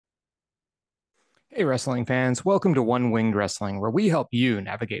Hey, wrestling fans, welcome to One Winged Wrestling, where we help you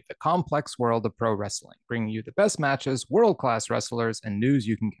navigate the complex world of pro wrestling, bringing you the best matches, world class wrestlers, and news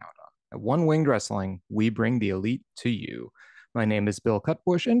you can count on. At One Winged Wrestling, we bring the elite to you. My name is Bill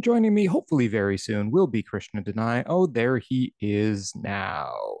Cutbush, and joining me, hopefully very soon, will be Krishna Denai. Oh, there he is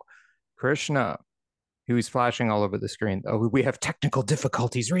now. Krishna, he was flashing all over the screen. Oh, we have technical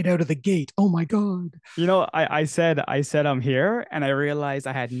difficulties right out of the gate. Oh my God. I said I'm here, and I realized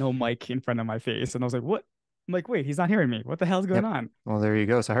I had no mic in front of my face, and I was like, "What?" I'm like, "Wait, he's not hearing me. What the hell's going Yep. on?" Well, there you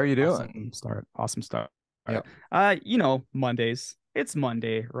go. So, how are you doing? Awesome start. Awesome start. Yep. Mondays. It's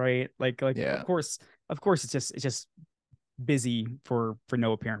Monday, right? Like Yeah. of course, it's just busy for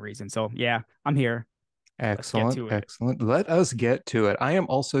no apparent reason. So yeah, I'm here. Let's get Excellent, to it. excellent. Let us get to it. I am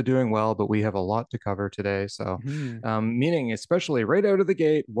also doing well, but we have a lot to cover today. So, Mhm. meaning, especially right out of the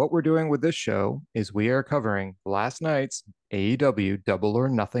gate, what we're doing with this show is we are covering last night's AEW Double or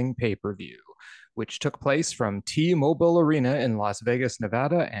Nothing pay-per-view, which took place from T-Mobile Arena in Las Vegas,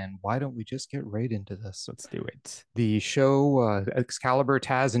 Nevada. And why don't we just get right into this? Let's do it. The show, Excalibur,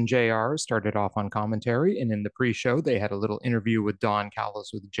 Taz, and JR started off on commentary. And in the pre show, they had a little interview with Don Callis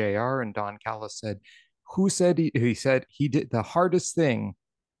with JR. And Don Callis said, who said he said he did the hardest thing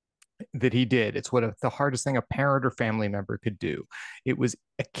that he did. It's the hardest thing a parent or family member could do. It was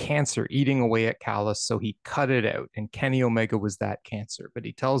a cancer eating away at Callis, so he cut it out. And Kenny Omega was that cancer. But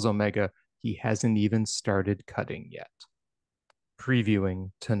he tells Omega he hasn't even started cutting yet.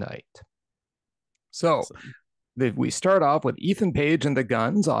 Previewing tonight. So Awesome. we start off with Ethan Page and the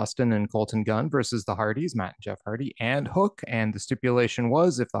Guns, Austin and Colten Gunn versus the Hardys, Matt and Jeff Hardy, and Hook. And the stipulation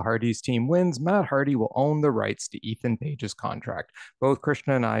was if the Hardys team wins, Matt Hardy will own the rights to Ethan Page's contract. Both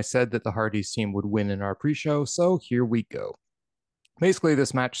Krishna and I said that the Hardys team would win in our pre show, so here we go. Basically,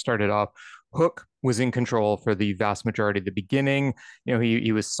 this match started off. Hook was in control for the vast majority of the beginning.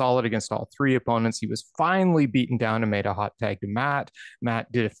 He was solid against all three opponents. He was finally beaten down and made a hot tag to Matt.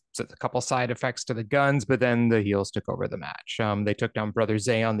 Matt did a couple side effects to the Guns, but then the heels took over the match. They took down Brother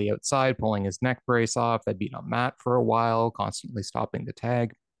Zay on the outside, pulling his neck brace off. They beat on Matt for a while, constantly stopping the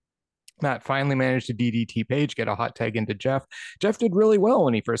tag. Matt finally managed to DDT Page, get a hot tag into Jeff. Jeff did really well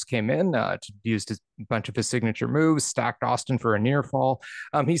when he first came in, used a bunch of his signature moves, stacked Austin for a near fall.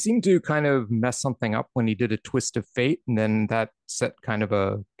 He seemed to kind of mess something up when he did a twist of fate, and then that set kind of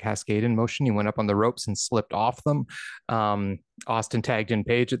a cascade in motion. He went up on the ropes and slipped off them. Um, Austin tagged in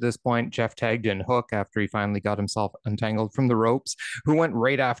Page at this point. Jeff tagged in Hook after he finally got himself untangled from the ropes, who went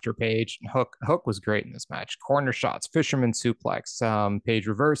right after Page. Hook was great in this match. Corner shots, fisherman suplex. Page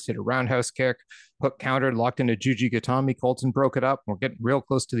reversed, hit a roundhouse kick. Hook countered, locked into Juji Gatami. Colten broke it up. We're getting real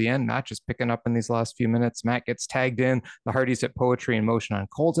close to the end. Match is picking up in these last few minutes. Matt gets tagged in. The Hardys hit poetry in motion on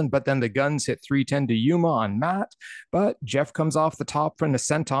Colten, but then the Guns hit 310 to Yuma on Matt. But Jeff comes off the top from the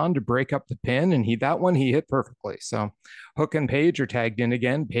senton to break up the pin, and that one he hit perfectly. So Hook and Page are tagged in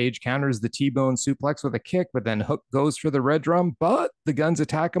again. Page counters the T-bone suplex with a kick, but then Hook goes for the red drum, but the Guns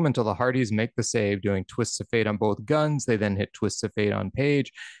attack him until the Hardys make the save, doing twists of fate on both Guns. They then hit twists of fate on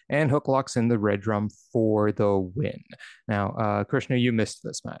Page, and Hook locks in the red drum for the win. Now, Krishna, you missed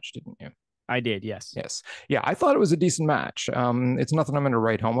this match, didn't you? I did, yes. Yes. Yeah, I thought it was a decent match. It's nothing I'm going to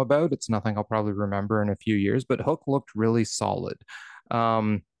write home about. It's nothing I'll probably remember in a few years, but Hook looked really solid.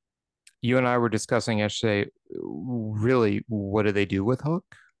 Um, you and I were discussing yesterday, really, what do they do with Hook?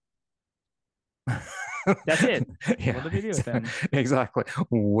 That's it. Yeah, What did they do with him? exactly.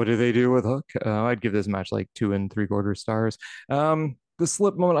 What do they do with Hook? I'd give this match like 2 and 3/4 stars. The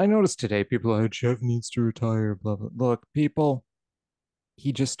slip moment I noticed today, people are like, Jeff needs to retire, blah, blah. Look, people,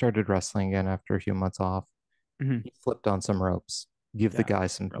 he just started wrestling again after a few months off. Mhm. He flipped on some ropes. Yeah, Give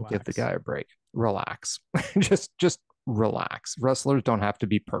the relax. guy a break. Relax. just relax. Wrestlers don't have to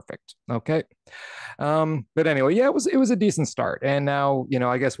be perfect. Okay. But anyway, yeah, it was a decent start. And now,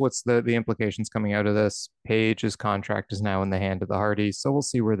 I guess what's the implications coming out of this? Page's contract is now in the hand of the Hardys, so we'll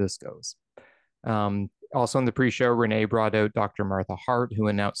see where this goes. Also in the pre-show, Renee brought out Dr. Martha Hart, who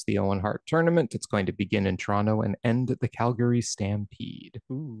announced the Owen Hart tournament. It's going to begin in Toronto and end at the Calgary Stampede.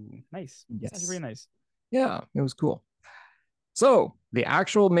 Ooh, nice. That's actually really Yes. nice. Yeah, it was cool. So, the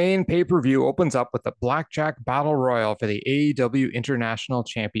actual main pay per view opens up with the Blackjack Battle Royal for the AEW International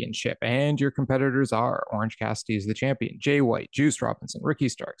Championship. And your competitors are Orange Cassidy is the champion, Jay White, Juice Robinson, Ricky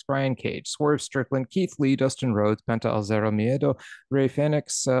Starks, Brian Cage, Swerve Strickland, Keith Lee, Dustin Rhodes, Penta Alzero Miedo, Ray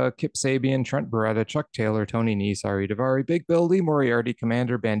Fenix, Kip Sabian, Trent Beretta, Chuck Taylor, Tony Nese, Daivari, Big Bill, Lee Moriarty,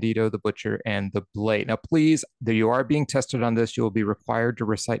 Komander, Bandido, the Butcher, and the Blade. Now, please, you are being tested on this. You will be required to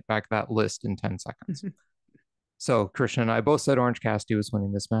recite back that list in 10 seconds. So Christian and I both said Orange Cassidy was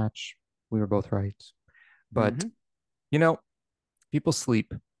winning this match. We were both right. But, Hmm. you know, people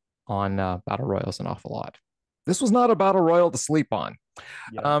sleep on battle royals an awful lot. This was not a battle royal to sleep on.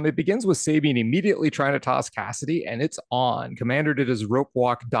 Yeah. It begins with Sabian immediately trying to toss Cassidy, and it's on. Komander did his rope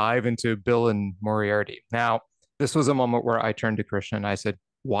walk dive into Bill and Moriarty. Now, this was a moment where I turned to Krishna and I said,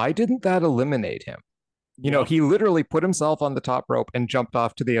 why didn't that eliminate him? Yeah. He literally put himself on the top rope and jumped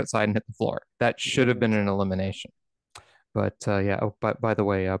off to the outside and hit the floor. That should have been Literally. an elimination. But yeah. Oh, by the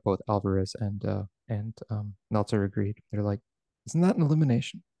way, both Alvarez and Meltzer agreed. They're like, isn't that an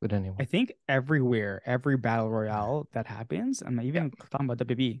elimination? But I anyway, think everywhere, every battle royale that happens, I'm yeah. even talking about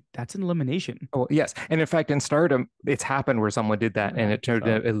WB, that's an elimination. Oh yes, and in fact, in Stardom, it's happened where someone did that and Yeah. it turned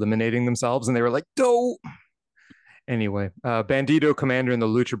So out eliminating themselves, and they were like, "Don't." Anyway, Bandido, Komander, and the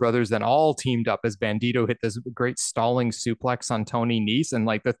Lucha Brothers then all teamed up as Bandido hit this great stalling suplex on Tony Nese, and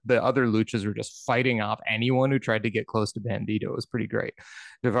like the other Luchas were just fighting off anyone who tried to get close to Bandido. It was pretty great.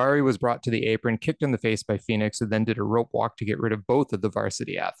 Daivari was brought to the apron, kicked in the face by Fenix, who then did a rope walk to get rid of both of the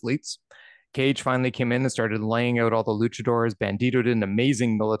varsity athletes. Cage finally came in and started laying out all the luchadors. Bandido did an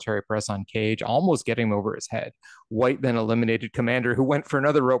amazing military press on Cage, almost getting him over his head. White then eliminated Komander, who went for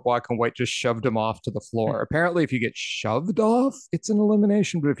another rope walk, and White just shoved him off to the floor. Apparently, if you get shoved off, it's an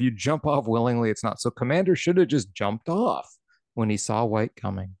elimination, but if you jump off willingly, it's not. So Komander should have just jumped off when he saw White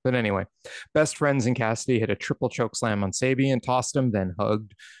coming. But anyway, Best Friends and Cassidy hit a triple choke slam on Sabian, tossed him, then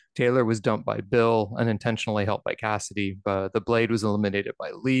hugged. Taylor was dumped by Bill, unintentionally helped by Cassidy, but the Blade was eliminated by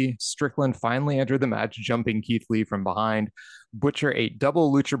Lee. Strickland finally entered the match, jumping Keith Lee from behind. Butcher ate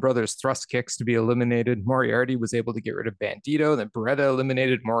double Lucha Brothers thrust kicks to be eliminated. Moriarty was able to get rid of Bandido. Then Beretta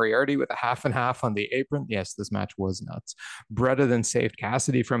eliminated Moriarty with a half and half on the apron. Yes, this match was nuts. Beretta then saved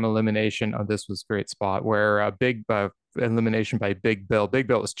Cassidy from elimination. Oh, this was a great spot where Big elimination by Big Bill. Big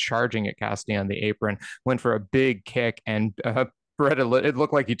Bill was charging at Cassidy on the apron, went for a big kick, and Beretta, it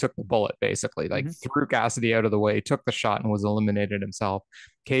looked like he took the bullet, basically, like mhm. threw Cassidy out of the way, took the shot, and was eliminated himself.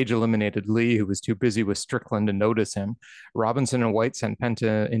 Cage eliminated Lee, who was too busy with Strickland to notice him. Robinson and White sent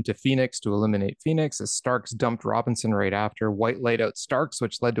Penta into Fenix to eliminate Fenix, as Starks dumped Robinson right after. White laid out Starks,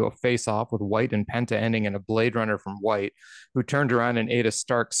 which led to a face-off with White and Penta ending in a Blade Runner from White, who turned around and ate a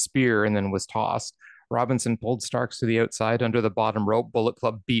Starks spear and then was tossed. Robinson pulled Starks to the outside under the bottom rope. Bullet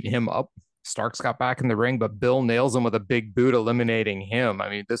Club beat him up. Starks got back in the ring, but Bill nails him with a big boot, eliminating him. I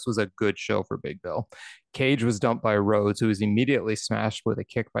mean, this was a good show for Big Bill. Cage was dumped by Rhodes, who was immediately smashed with a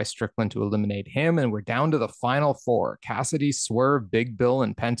kick by Strickland to eliminate him. And we're down to the final four: Cassidy, Swerve, Big Bill,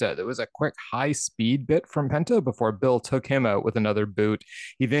 and Penta. There was a quick high speed bit from Penta before Bill took him out with another boot.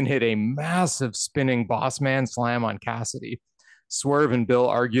 He then hit a massive spinning boss man slam on Cassidy. Swerve and Bill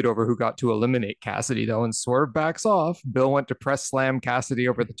argued over who got to eliminate Cassidy, though, and Swerve backs off. Bill went to press slam Cassidy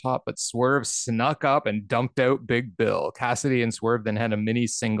over the top, but Swerve snuck up and dumped out Big Bill. Cassidy and Swerve then had a mini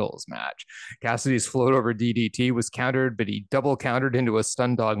singles match. Cassidy's float over DDT was countered, but he double countered into a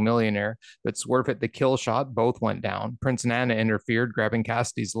stun dog millionaire. But Swerve hit the kill shot. Both went down. Prince Nana interfered, grabbing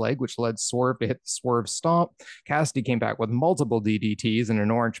Cassidy's leg, which led Swerve to hit the Swerve stomp. Cassidy came back with multiple DDTs and an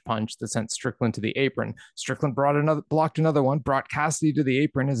orange punch that sent Strickland to the apron. Strickland blocked another one, brought Cassidy to the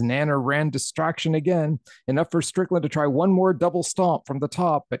apron as Nana ran distraction again, enough for Strickland to try one more double stomp from the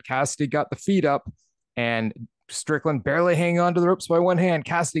top, but Cassidy got the feet up and Strickland barely hanging on to the ropes by one hand.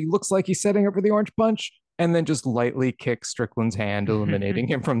 Cassidy looks like he's setting up for the orange punch and then just lightly kicks Strickland's hand, eliminating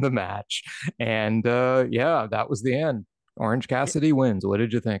him from the match. And yeah, that was the end. Orange Cassidy wins. What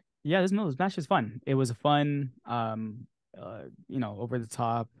did you think? Yeah, this match was fun. It was a fun, over the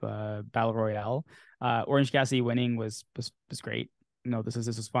top battle royale. Orange Cassidy winning was great. This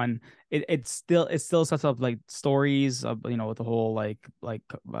is fun. It still sets up like stories of with the whole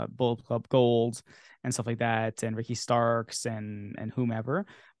Bullet Club Gold and stuff like that, and Ricky Starks and whomever.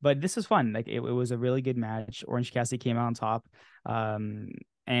 But this is fun. Like it was a really good match. Orange Cassidy came out on top.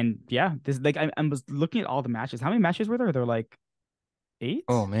 And yeah, this like I was looking at all the matches. How many matches were there? There were like eight.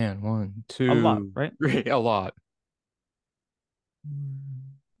 Oh man, one, A lot, two, right? three, a lot.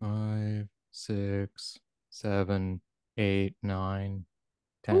 5, 6, 7, 8, 9,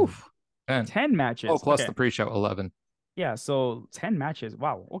 10. Oof. 10. 10 Oh, matches. plus Okay. the pre-show 11. Yeah, so 10 matches.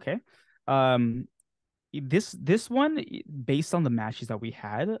 Wow. Okay. Um this one based on the matches that we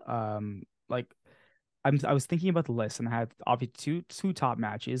had, like I was thinking about the list and I had obviously two top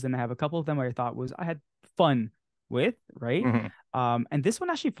matches and I have a couple of them where I had fun with, right? Mhm. And this one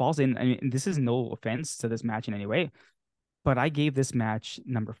actually falls in. I mean, this is no offense to this match in any way, but I gave this match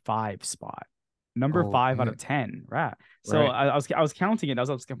number 5 spot. Number Oh, 5 out yeah. of 10, right? So Right. I was counting it.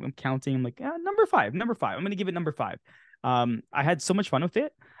 I'm counting. I'm like, number 5, number 5. I'm gonna give it number 5. I had so much fun with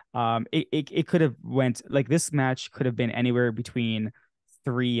it. It could have went like this match could have been anywhere between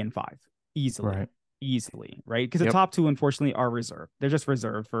 3 and 5 easily. Right. easily, right? Because the Yep. top two, unfortunately, are reserved. They're just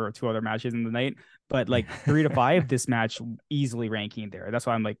reserved for two other matches in the night. But like 3 to 5, this match easily ranking there. That's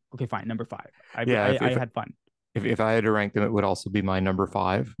why I'm like, okay, fine, number 5. Yeah, I had fun. if I had to rank them, it would also be my number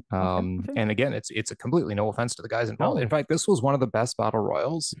 5. Okay, okay. And again, it's a completely no offense to the guys involved. In No. fact, this was one of the best battle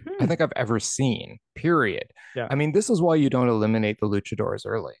royals I Hmm. think I've ever seen. Period. Yeah. I mean, this is why you don't eliminate the luchadors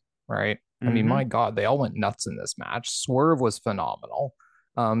early, right? I mean, Hmm. my God, they all went nuts in this match. Swerve was phenomenal.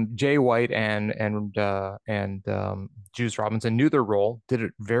 Jay White and Juice Robinson knew their role, did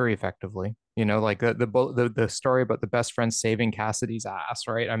it very effectively. You know, like the story about the best friend saving Cassidy's ass,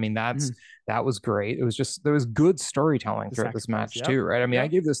 right? I mean, Hmm. that was great. It was just there was good storytelling The throughout this sacrifice. match Yep. too, right? I mean, I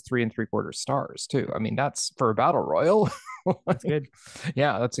Yep. gave this 3 and 3/4 stars too. I mean, that's for a battle royal. That's good.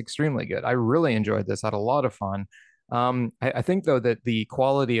 Yeah, that's extremely good. I really enjoyed this. Had a lot of fun. I think though that the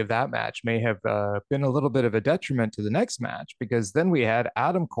quality of that match may have been a little bit of a detriment to the next match because then we had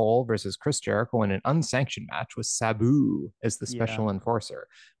Adam Cole versus Chris Jericho in an unsanctioned match with Sabu as the Yeah. special enforcer.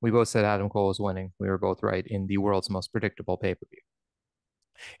 We both said Adam Cole was winning. We were both right in the world's most predictable pay-per-view.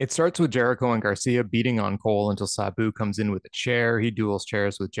 It starts with Jericho and Garcia beating on Cole until Sabu comes in with a chair. He duels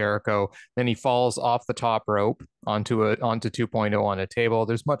chairs with Jericho. Then he falls off the top rope onto 2.0 on a table.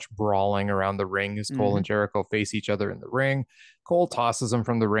 There's much brawling around the ring as Cole Hmm. and Jericho face each other in the ring. Cole tosses him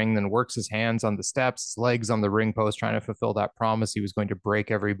from the ring, then works his hands on the steps, his legs on the ring post, trying to fulfill that promise. He was going to break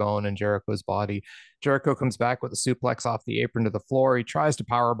every bone in Jericho's body. Jericho comes back with a suplex off the apron to the floor. He tries to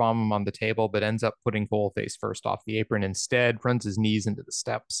powerbomb him on the table, but ends up putting Cole face first off the apron instead, runs his knees into the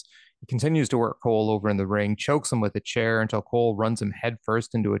steps. He continues to work Cole over in the ring, chokes him with a chair until Cole runs him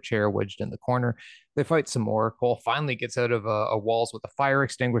headfirst into a chair wedged in the corner. They fight some more. Cole finally gets out of a walls with a fire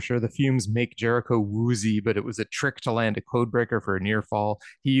extinguisher. The fumes make Jericho woozy, but it was a trick to land a codebreaker for a near fall.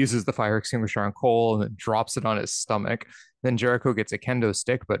 He uses the fire extinguisher on Cole and then drops it on his stomach. Then Jericho gets a kendo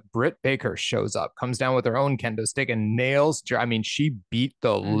stick, but Britt Baker shows up, comes down with her own kendo stick and nails. I mean, she beat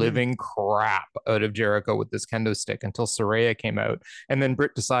the Hmm. living crap out of Jericho with this kendo stick until Saraya came out. And then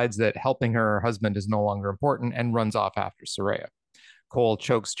Britt decides that helping her husband is no longer important and runs off after Saraya. Cole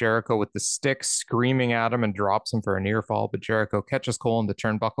chokes Jericho with the stick, screaming at him and drops him for a near fall. But Jericho catches Cole in the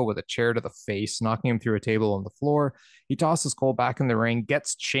turnbuckle with a chair to the face, knocking him through a table on the floor. He tosses Cole back in the ring,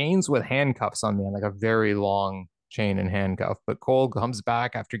 gets chains with handcuffs on the end, like a very long chain and handcuff. But Cole comes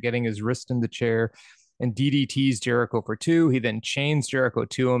back after getting his wrist in the chair and DDTs Jericho for 2. He then chains Jericho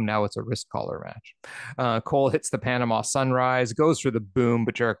to him. Now it's a wrist collar match. Cole hits the Panama Sunrise, goes for the boom,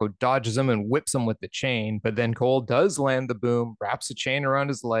 but Jericho dodges him and whips him with the chain. But then Cole does land the boom, wraps a chain around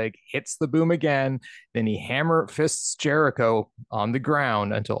his leg, hits the boom again. Then he hammer fists Jericho on the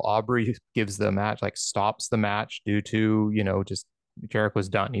ground until Aubrey gives the match, like stops the match due to, just Jericho's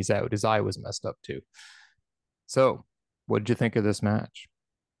done. He's out. His eye was messed up too. So, what did you think of this match?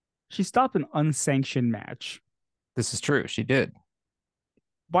 She stopped an unsanctioned match. This is true. She did.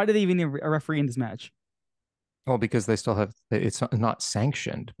 Why did they even need a referee in this match? Well, because they still have it's not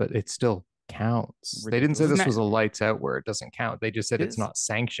sanctioned, but it still counts. They didn't say Ridiculous. this was a lights out where it doesn't count. They just said it's This, not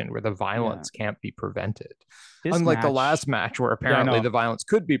sanctioned where the yeah, violence can't be prevented. this Unlike the match. last match where Yeah, I apparently know. the violence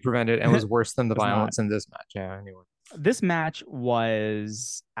could be prevented and was worse than the Was not. violence in this match. Yeah, anyway. This match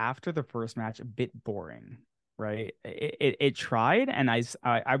was after the first match a bit boring, right? It tried, and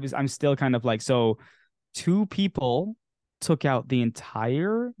I'm still kind of like, so two people took out the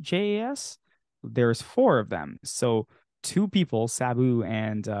entire JAS. There's four of them, so two people, Sabu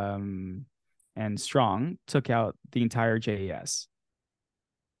and Strong, took out the entire JAS.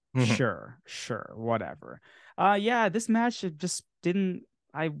 Sure, whatever. Yeah, this match it just didn't.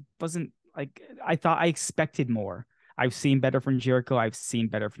 I wasn't like I thought. I expected more. I've seen better from Jericho. I've seen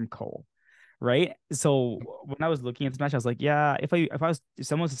better from Cole. Right. So when I was looking at this match, I was like, yeah, if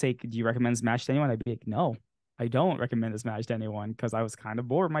someone was to say, do you recommend this match to anyone? I'd be like, no, I don't recommend this match to anyone because I was kind of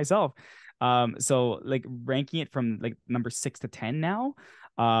bored myself. So like ranking it from like number 6 to 10 now,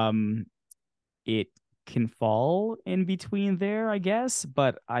 it can fall in between there, I guess.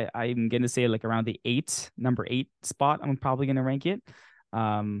 But I'm gonna say like around the number 8 spot. I'm probably gonna rank it.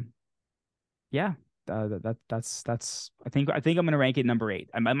 Um, yeah, that's. I think I'm gonna rank it number 8.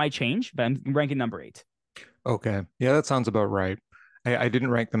 I might change, but I'm ranking number 8. Okay. Yeah, that sounds about right. I didn't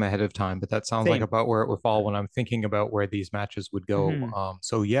rank them ahead of time, but that sounds like Same. about where it would fall when I'm thinking about where these matches would go. Hmm.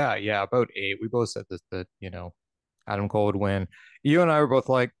 So yeah, about 8. We both said this that, Adam Cole would win. You and I were both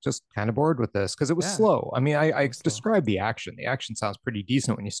like just kind of bored with this because it was Yeah, slow. I mean, I so slow. described the action. The action sounds pretty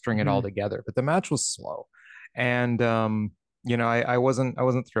decent when you string it all Hmm. together, but the match was slow. And I wasn't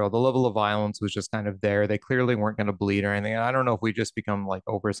thrilled. The level of violence was just kind of there. They clearly weren't going to bleed or anything. And I don't know if we just become like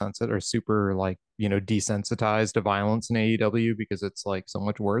oversensitive or super like, desensitized to violence in AEW because it's like so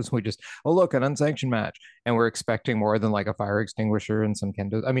much worse. We just, oh look, an unsanctioned match. And we're expecting more than like a fire extinguisher and some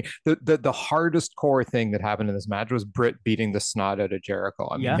kendo. I mean, the hardest core thing that happened in this match was Britt beating the snot out of Jericho.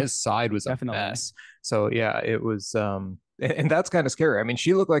 I mean, Yeah, his side was a definitely. mess. So yeah, it was and that's kind of scary. I mean,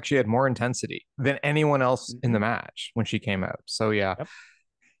 she looked like she had more intensity than anyone else in the Hmm. match when she came out. So yeah, Yep.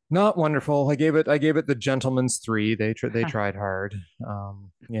 not wonderful. I gave it the gentleman's three. They tried hard.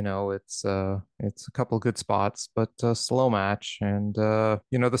 It's a couple good spots, but slow match. And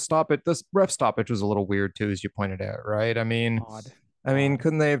this ref stoppage was a little weird too, as you pointed out, right? I mean, Odd. I mean, Odd.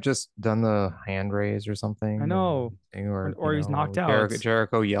 couldn't they have just done the hand raise or I something? know. Or, Or he's knocked Jericho, out.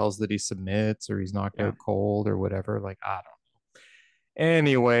 Jericho yells that he submits or he's knocked Yeah. out cold or whatever. Like, I don't.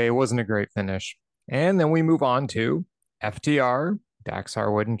 Anyway, it wasn't a great finish. And then we move on to FTR, Dax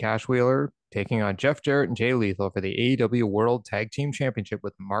Harwood and Cash Wheeler taking on Jeff Jarrett and Jay Lethal for the AEW World Tag Team Championship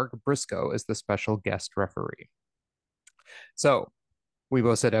with Mark Briscoe as the special guest referee. So we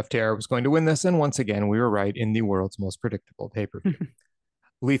both said FTR was going to win this, and once again, we were right in the world's most predictable pay per view.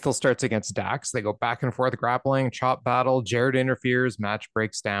 Lethal starts against Dax. They go back and forth grappling, chop battle. Jarrett interferes, match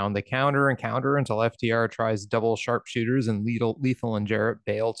breaks down. They counter and counter until FTR tries double sharpshooters and Lethal and Jarrett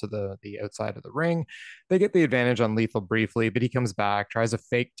bail to the outside of the ring. They get the advantage on Lethal briefly, but he comes back, tries a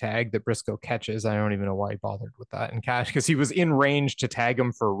fake tag that Briscoe catches. I don't even know why he bothered with that. And Cash, because he was in range to tag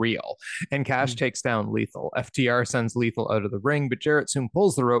him for real. And Cash Mhm. takes down Lethal. FTR sends Lethal out of the ring, but Jarrett soon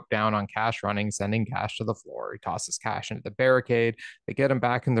pulls the rope down on Cash running, sending Cash to the floor. He tosses Cash into the barricade. They get him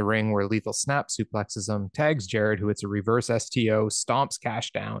back in the ring where Lethal snap suplexes him, tags Jared, who hits a reverse STO, stomps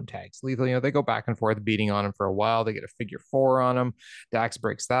Cash down, tags Lethal. They go back and forth beating on him for a while. They get a figure four on him. Dax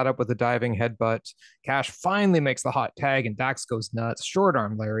breaks that up with a diving headbutt. Cash finally makes the hot tag, and Dax goes nuts. Short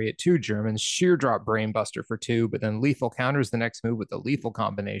arm lariat, two Germans, sheer drop brainbuster for two, but then Lethal counters the next move with the lethal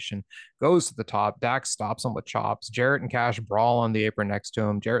combination, goes to the top. Dax stops him with chops. Jarrett and Cash brawl on the apron next to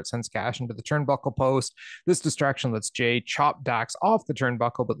him. Jarrett sends Cash into the turnbuckle post. This distraction lets Jay chop Dax off the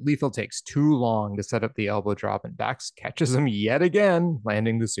turnbuckle, but Lethal takes too long to set up the elbow drop, and Dax catches him yet again,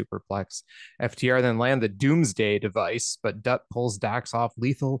 landing the superplex. FTR then land the Doomsday device, but Dutt pulls Dax off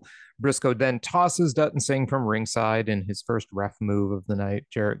Lethal. Briscoe then tosses Dutt and Singh from ringside in his first ref move of the night.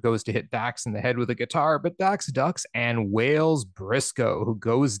 Jarrett goes to hit Dax in the head with a guitar, but Dax ducks and wails Briscoe, who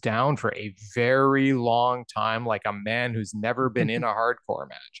goes down for a very long time like a man who's never been in a hardcore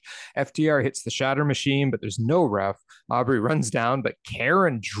match. FTR hits the shatter machine, but there's no ref. Aubrey runs down, but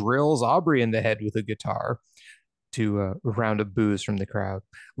Karen drills Aubrey in the head with a guitar to a round of boos from the crowd.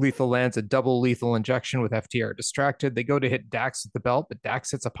 Lethal lands a double lethal injection with FTR distracted. They go to hit Dax with the belt, but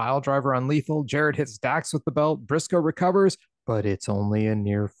Dax hits a pile driver on Lethal. Jarrett hits Dax with the belt. Briscoe recovers, but it's only a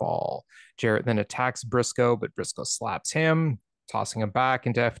near fall. Jarrett then attacks Briscoe, but Briscoe slaps him, tossing him back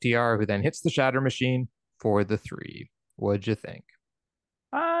into FTR, who then hits the shatter machine for the three. What'd you think?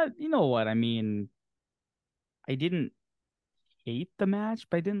 You know what? I mean, I didn't hate the match,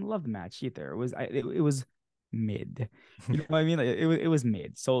 but I didn't love the match either. It was mid. You know what I mean? Like, it was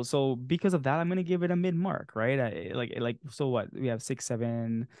mid. So because of that, I'm gonna give it a mid mark, right? So what? We have 6,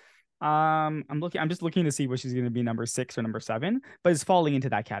 7. I'm just looking to see which is gonna be number 6 or number 7, but it's falling into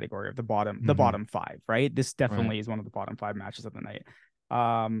that category of the Mm-hmm. bottom five, right? This Right. definitely is one of the bottom 5 matches of the night.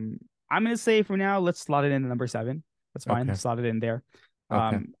 I'm gonna say for now, let's slot it into number 7. That's fine. Okay. Slot it in there.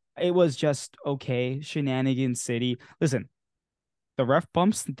 Okay. It was just okay. Shenanigan City. Listen, the ref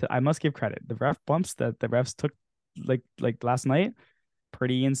bumps, I must give credit. The ref bumps that the refs took like last night,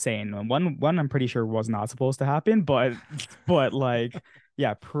 pretty insane. One I'm pretty sure was not supposed to happen, but like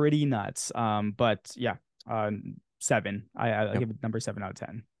yeah, pretty nuts. But yeah, 7. I'll Yep. give it number 7 out of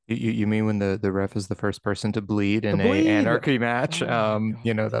 10. You mean when the ref is the first person to bleed The in a bleed. Anarchy match? Oh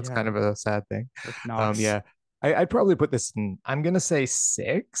my God. That's kind Yeah. of a sad thing. Rick Knox. Yeah. I'd probably put this in, I'm gonna say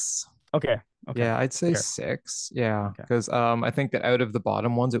 6. Okay. Okay. Yeah, I'd say Fair. 6. Yeah, Okay. because I think that out of the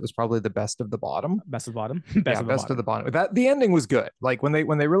bottom ones, it was probably the best of the bottom. Best of the bottom. Best Yeah, of the best of the bottom. bottom. That the ending was good. Like when they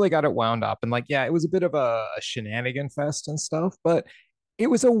really got it wound up, and like yeah, it was a bit of a shenanigan fest and stuff, but it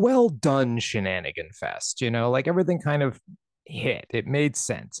was a well done shenanigan fest. Like everything kind of hit. It made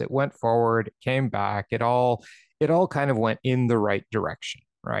sense. It went forward. It came back. It all kind of went in the right direction.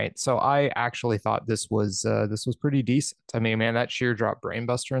 Right. So I actually thought this was pretty decent. I mean, man, that sheer drop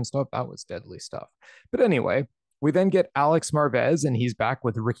brainbuster and stuff, that was deadly stuff. But anyway, we then get Alex Marvez, and he's back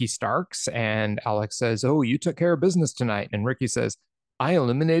with Ricky Starks. And Alex says, "Oh, you took care of business tonight." And Ricky says, "I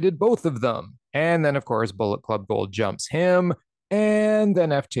eliminated both of them." And then, of course, Bullet Club Gold jumps him. And then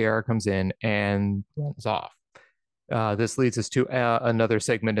FTR comes in and runs off. This leads us to another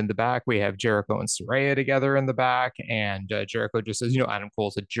segment in the back. We have Jericho and Saraya together in the back, and Jericho just says, Adam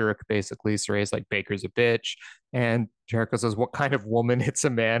Cole's a jerk, basically. Saraya's like, Baker's a bitch. And Jericho says, what kind of woman hits a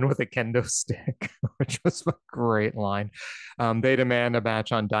man with a kendo stick? Which was a great line. They demand a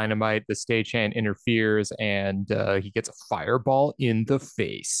match on Dynamite. The stagehand interferes, and he gets a fireball in the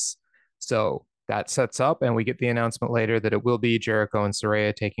face. So that sets up, and we get the announcement later that it will be Jericho and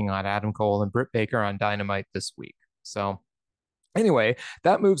Saraya taking on Adam Cole and Britt Baker on Dynamite this week. So anyway,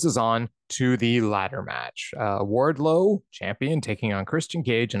 that moves us on to the ladder match. Wardlow, champion, taking on Christian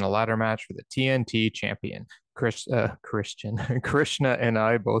Cage in a ladder match for the TNT champion. Krishna and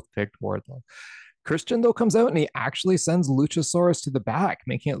I both picked Wardlow. Christian, though, comes out and he actually sends Luchasaurus to the back,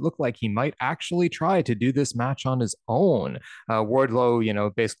 making it look like he might actually try to do this match on his own.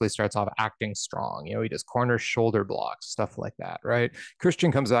 Wardlow, basically starts off acting strong. He does corner shoulder blocks, stuff like that, right?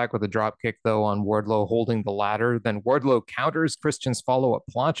 Christian comes back with a drop kick, though, on Wardlow holding the ladder. Then Wardlow counters Christian's follow-up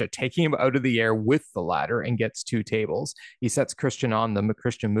plancha, taking him out of the air with the ladder and gets 2 tables. He sets Christian on them, but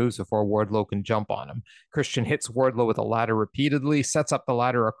Christian moves before Wardlow can jump on him. Christian hits Wardlow with a ladder repeatedly, sets up the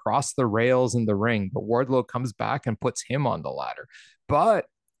ladder across the rails in the ring, but Wardlow comes back and puts him on the ladder. But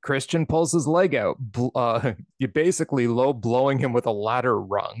Christian pulls his leg out, you basically low blowing him with a ladder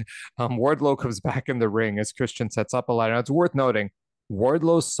rung. Wardlow comes back in the ring as Christian sets up a ladder. Now, it's worth noting,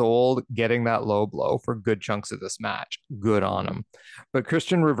 Wardlow sold getting that low blow for good chunks of this match. Good on him. But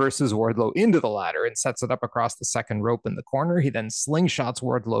Christian reverses Wardlow into the ladder and sets it up across the second rope in the corner. He then slingshots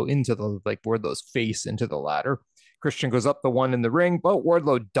Wardlow into Wardlow's face into the ladder. Christian goes up the one in the ring, but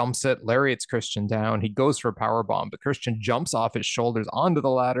Wardlow dumps it, lariats Christian down. He goes for a power bomb, but Christian jumps off his shoulders onto the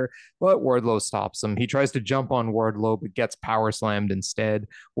ladder, but Wardlow stops him. He tries to jump on Wardlow, but gets power slammed instead.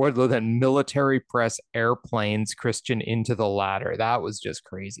 Wardlow then military press airplanes Christian into the ladder. That was just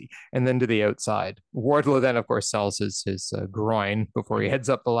crazy. And then to the outside. Wardlow then, of course, sells his groin before he heads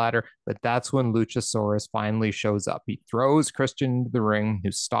up the ladder, but that's when Luchasaurus finally shows up. He throws Christian into the ring,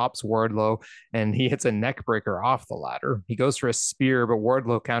 who stops Wardlow, and he hits a neck breaker off the ladder. He goes for a spear, but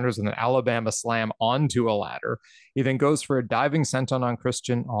Wardlow counters with an Alabama slam onto a ladder. He then goes for a diving senton on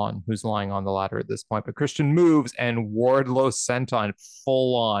Christian, who's lying on the ladder at this point. But Christian moves, and Wardlow senton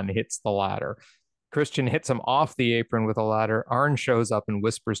full on hits the ladder. Christian hits him off the apron with a ladder. Arn shows up and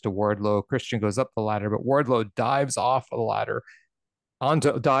whispers to Wardlow. Christian goes up the ladder, but Wardlow dives off the ladder,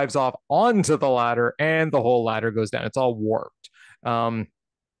 dives off onto the ladder, and the whole ladder goes down. It's all warped.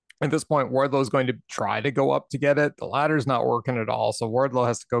 At this point, Wardlow's going to try to go up to get it. The ladder's not working at all, so Wardlow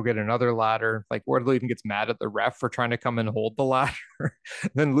has to go get another ladder. Wardlow even gets mad at the ref for trying to come and hold the ladder.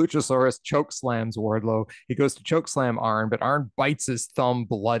 Then Luchasaurus choke slams Wardlow. He goes to choke slam Arn, but Arn bites his thumb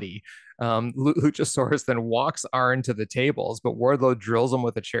bloody. Luchasaurus then walks Arn to the tables, but Wardlow drills him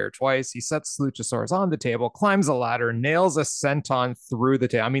with a chair twice. He sets Luchasaurus on the table, climbs a ladder, nails a senton through the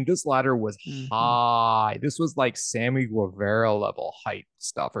table. I mean, this ladder was high. This was like Sammy Guevara level height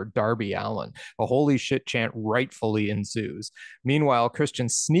stuff, or Darby Allin. A holy shit chant rightfully ensues. Meanwhile, Christian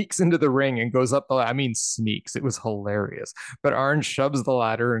sneaks into the ring and goes up the ladder. I mean, sneaks. It was hilarious. But Arn shoves the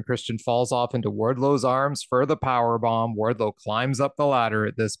ladder and Christian falls off into Wardlow's arms for the power bomb. Wardlow climbs up the ladder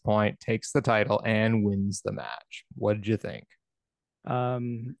at this point, takes the title, and wins the match. What did you think? I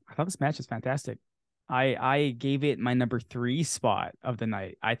thought this match was fantastic. I gave it my number 3 spot of the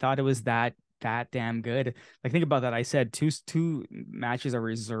night. I thought it was that damn good. Think about that. I said two matches are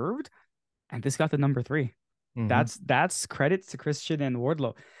reserved, and this got the number 3. Mm-hmm. That's credits to Christian and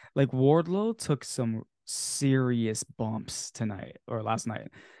Wardlow. Wardlow took some serious bumps tonight or last night,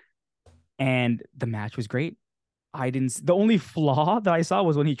 and the match was great. The only flaw that I saw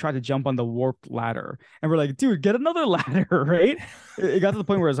was when he tried to jump on the warped ladder, and we're like, dude, get another ladder, right? It got to the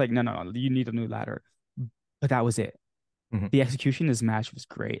point where it's like, no, you need a new ladder. But that was it. Mm-hmm. The execution of this match was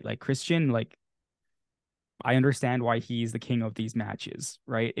great. Christian, I understand why he's the king of these matches,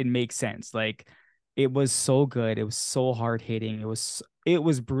 right? It makes sense. It was so good. It was so hard hitting. It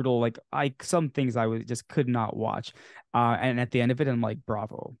was brutal. Some things I just could not watch. And at the end of it, I'm like,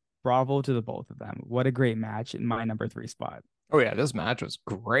 bravo to the both of them. What a great match in my number 3 spot. Oh yeah, this match was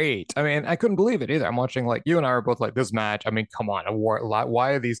great. I mean, I couldn't believe it either. I'm watching, you and I are both like, this match. I mean, come on, why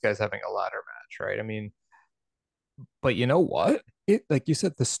are these guys having a ladder match, right? I mean, but you know what? Like you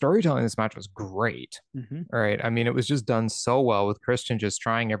said, the storytelling in this match was great. Mm-hmm. Right. I mean, it was just done so well, with Christian just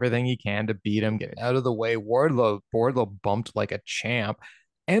trying everything he can to beat him, getting out of the way. Wardlow bumped like a champ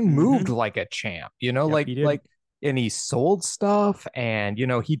and moved like a champ, yep, and he sold stuff, and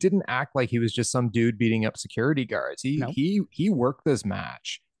he didn't act like he was just some dude beating up security guards. He worked this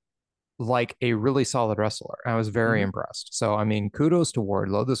match like a really solid wrestler. I was very Hmm. impressed. So, I mean, kudos to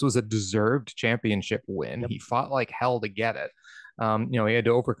Wardlow. This was a deserved championship win. Yep. He fought like hell to get it. He had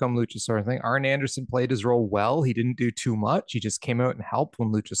to overcome Luchasaurus thing. Arn Anderson played his role well. He didn't do too much. He just came out and helped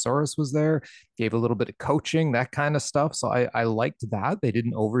when Luchasaurus was there, gave a little bit of coaching, that kind of stuff. So I liked that. They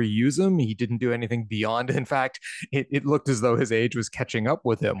didn't overuse him. He didn't do anything beyond. In fact, it looked as though his age was catching up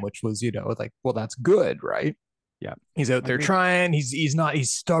with him, which was, like, well, that's good, right? Yeah. He's out there Agreed. trying. He's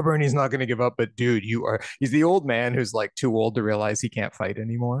stubborn. He's not going to give up. But dude, he's the old man who's like too old to realize he can't fight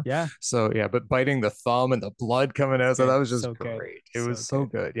anymore. Yeah. So yeah, but biting the thumb and the blood coming out, so that Good. was just So good. great. It So was so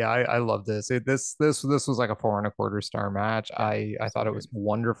good. good. Yeah, I love this. This was like a 4.25 star match. Yeah. I So thought it was good.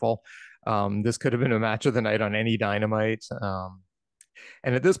 wonderful. This could have been a match of the night on any Dynamite.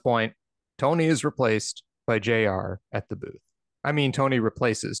 And at this point, Tony is replaced by JR at the booth. I mean, Tony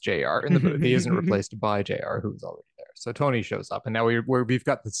replaces JR in the booth. He isn't replaced by JR, who's already there. So Tony shows up, and now we've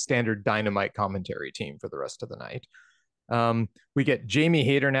got the standard Dynamite commentary team for the rest of the night. We get Jamie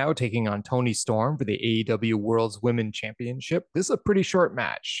Hayter now taking on Tony Storm for the AEW World's Women Championship. This is a pretty short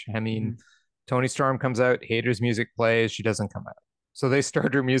match. I mean, Tony Storm comes out, Hayter's music plays, she doesn't come out. So they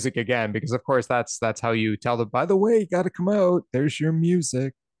start her music again because, of course, that's how you tell them. By the way, you got to come out. There's your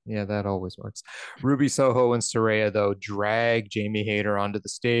music. Yeah, that always works. Ruby Soho and Saraya, though, drag Jamie Hayter onto the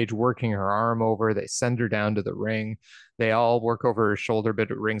stage, working her arm over. They send her down to the ring. They all work over her shoulder bit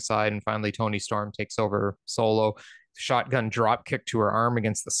at ringside, and finally Tony Storm takes over solo. Shotgun drop kick to her arm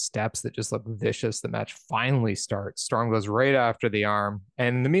against the steps that just look vicious. The match finally starts. Storm goes right after the arm.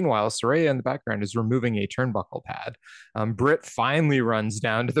 And in the meanwhile, Saraya in the background is removing a turnbuckle pad. Britt finally runs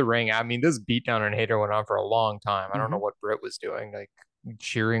down to the ring. I mean, this beatdown on Hayter went on for a long time. I don't know Mm-hmm. what Britt was doing. Like,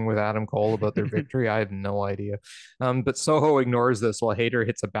 cheering with Adam Cole about their victory. I have no idea. But Soho ignores this while Hayter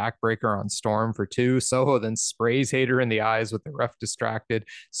hits a backbreaker on Storm for two. Soho then sprays Hayter in the eyes with the ref distracted.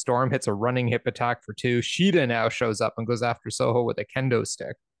 Storm hits a running hip attack for two. Sheeta now shows up and goes after Soho with a kendo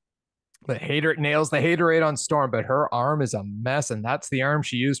stick. But Hayter nails the Haterade on Storm, but her arm is a mess, and that's the arm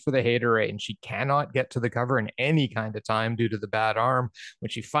she used for the Haterade, and she cannot get to the cover in any kind of time due to the bad arm. When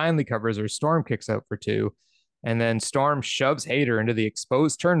she finally covers her, Storm kicks out for two, and then Storm shoves Hayter into the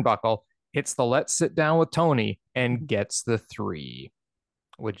exposed turnbuckle, hits the let's sit down with Tony, and gets the three.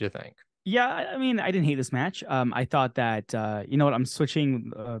 What'd you think? Yeah, I mean, I didn't hate this match. I thought that you know what, I'm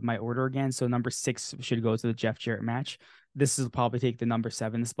switching my order again. So number 6 should go to the Jeff Jarrett match. This will probably take the number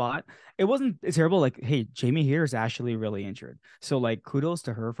 7 spot. It wasn't terrible. Like, hey, Jamie here is actually really injured. So like, kudos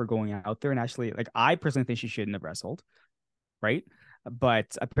to her for going out there and actually, like, I personally think she shouldn't have wrestled, right?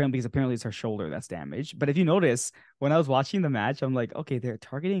 But apparently it's her shoulder that's damaged. But if you notice, when I was watching the match, I'm like, okay, they're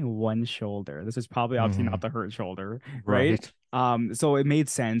targeting one shoulder. This is probably obviously Mm-hmm. not the hurt shoulder, right? Right. So it made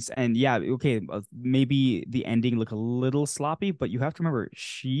sense. And yeah, okay, maybe the ending looked a little sloppy, but you have to remember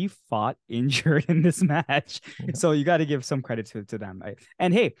she fought injured in this match. Yeah. So you got to give some credit to them, right?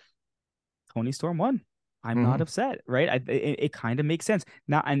 And hey, Tony Storm won. I'm not Mm-hmm. upset, right? It kind of makes sense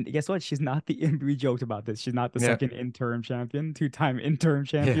now. And guess what? She's not the we joked about this. She's not the Yeah. second interim champion, 2-time interim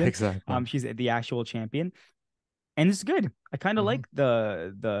Yeah, champion. exactly. She's the actual champion, and it's good. I kind of Mm-hmm. like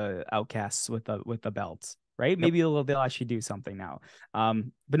the outcasts with the belts, right? Yep. Maybe they'll actually do something now.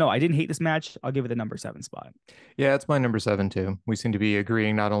 But no, I didn't hate this match. I'll give it the number 7 spot. Yeah, it's my number 7 too. We seem to be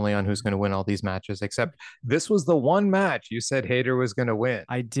agreeing not only on who's going to win all these matches, except this was the one match you said Hater was going to win.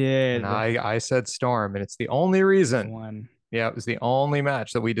 I And did. I said Storm, and it's the only reason. One. Yeah, it was the only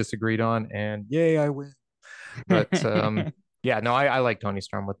match that we disagreed on, and yay, I win. But yeah, no, I like Tony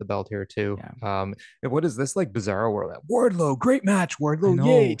Storm with the belt here too. Yeah, What is this like Bizarro World? Wardlow, great match, I Wardlow,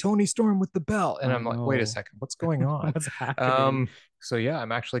 yay, know. Tony Storm with the belt. And I I'm like, wait a know. second, what's going on? What's happening? Um, so yeah,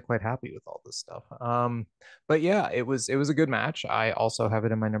 I'm actually quite happy with all this stuff. But yeah, it was a good match. I also have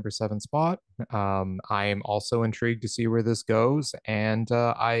it in my number 7 spot. I am also intrigued to see where this goes, and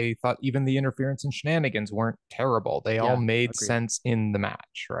I thought even the interference and shenanigans weren't terrible. They all Yeah, made agreed. sense in the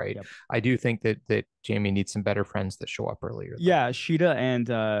match, right? Yep. I do think that Jamie needs some better friends that show up earlier, though. Yeah, Sheeta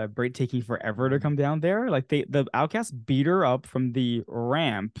and Braid taking forever to come down there. Like the Outcast beat her up from the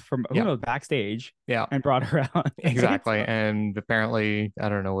ramp from who Yeah, knows backstage yeah, and brought her out. Right? exactly. And apparently, I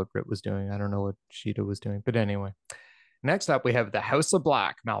don't know what Britt was doing. I don't know what Sheeta was doing. But anyway, next up, we have the House of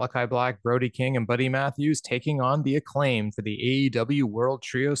Black, Malachi Black, Brody King, and Buddy Matthews taking on the Acclaim for the AEW World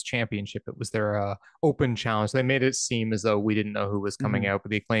Trios Championship. It was their open challenge. They made it seem as though we didn't know who was coming Mhm. out, but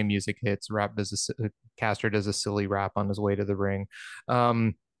the Acclaim music hits. Caster does a silly rap on his way to the ring.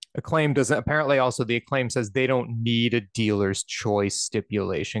 Um, Acclaim doesn't apparently also the Acclaim says they don't need a dealer's choice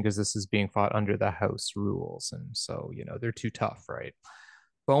stipulation because this is being fought under the house rules. And so, they're too tough, right?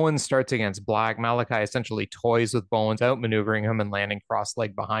 Bowens starts against Black. Malachi essentially toys with Bowens, outmaneuvering him and landing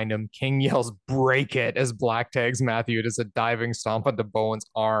cross-leg behind him. King yells, break it, as Black tags Matthew. It is a diving stomp onto Bowens'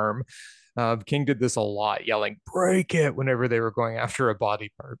 arm. King did this a lot, yelling, break it, whenever they were going after a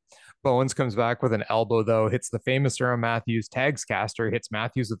body part. Bowens comes back with an elbow, though, hits the famous on Matthews, tags Caster, hits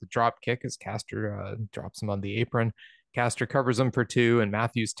Matthews with a drop kick as Caster drops him on the apron. Caster covers him for 2, and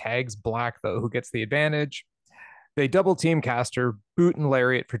Matthews tags Black, though, who gets the advantage. They double team Caster, boot and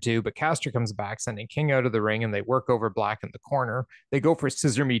lariat for 2, but Caster comes back, sending King out of the ring, and they work over Black in the corner. They go for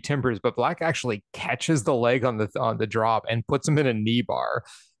scissor me timbers, but Black actually catches the leg on the drop and puts him in a knee bar.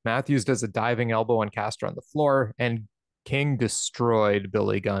 Matthews does a diving elbow on Caster on the floor, and King destroyed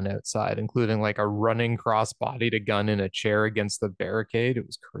Billy Gunn outside, including like a running crossbody to Gunn in a chair against the barricade. It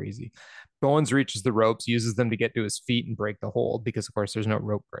was crazy. Bowens reaches the ropes, uses them to get to his feet and break the hold because, of course, there's no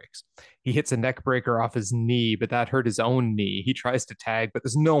rope breaks. He hits a neck breaker off his knee, but that hurt his own knee. He tries to tag, but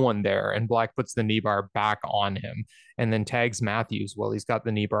there's no one there, and Black puts the knee bar back on him and then tags Matthews while he's got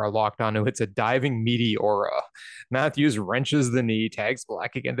the knee bar locked on, who hits a diving Meteora. Matthews wrenches the knee, tags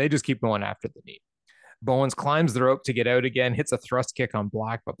Black again. They just keep going after the knee. Bowens climbs the rope to get out again, hits a thrust kick on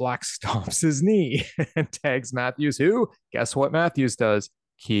Black, but Black stomps his knee and tags Matthews, who, guess what Matthews does?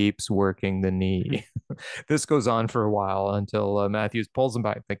 Keeps working the knee. This goes on for a while until Matthews pulls him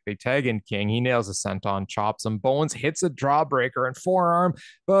back. Like they tag in King. He nails a senton, chops him. Bowens hits a drawbreaker and forearm,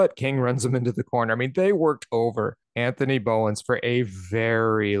 but King runs him into the corner. I mean, they worked over Anthony Bowens for a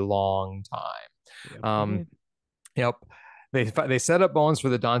very long time. Yep. They set up Bowens for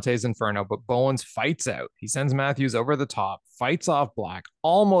the Dante's Inferno, but Bowens fights out. He sends Matthews over the top, fights off Black,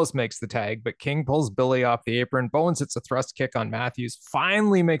 almost makes the tag, but King pulls Billy off the apron. Bowens hits a thrust kick on Matthews,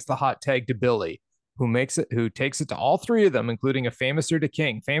 finally makes the hot tag to Billy, who takes it to all 3 of them, including a famouser to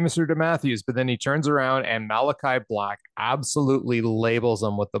King, famouser to Matthews, but then he turns around and Malachi Black absolutely labels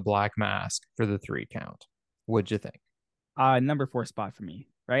him with the black mask for the 3 count. What'd you think? Number 4 spot for me,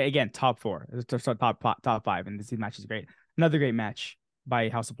 right? Again, top 4, top 5, and this match is great. Another great match by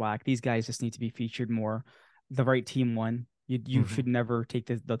House of Black. These guys just need to be featured more. The right team won. You should never take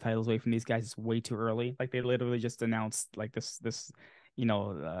the titles away from these guys. It's way too early. Like they literally just announced like this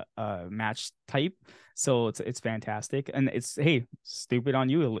match type. So it's fantastic, and it's hey, stupid on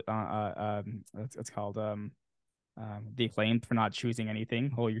you. It's called the Acclaimed for not choosing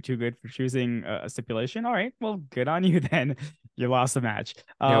anything. Oh, you're too good for choosing a stipulation. All right, well, good on you then. You lost the match.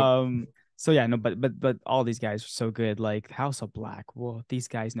 Yep. So yeah, no, but all these guys are so good. Like House of Black, well, these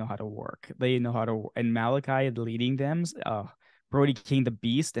guys know how to work. They know how to, and Malachi leading them. Brody King, the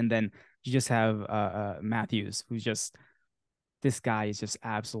Beast, and then you just have Matthews, who's just this guy is just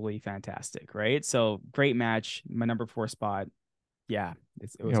absolutely fantastic, right? So great match. My number 4 spot. Yeah,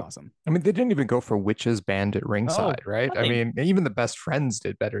 it was awesome. I mean, they didn't even go for Witch's band at ringside, right? Nothing. I mean, even the best friends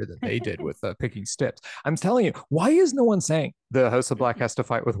did better than they did with picking stips. I'm telling you, why is no one saying the House of Black has to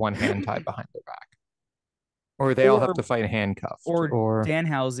fight with one hand tied behind their back? Or they all have to fight handcuffed? Or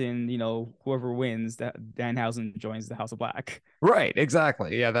Danhausen, whoever wins, that Danhausen joins the House of Black. Right,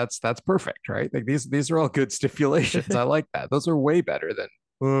 exactly. Yeah, that's perfect, right? Like these are all good stipulations. I like that. Those are way better than,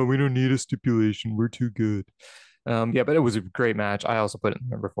 oh, we don't need a stipulation. We're too good. Yeah, but it was a great match. I also put it in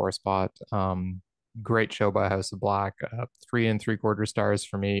the number 4 spot. Great show by House of Black. 3 3/4 stars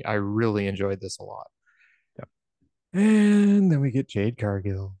for me. I really enjoyed this a lot. Yep. And then we get Jade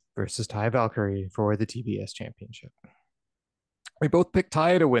Cargill versus Ty Valkyrie for the TBS Championship. We both picked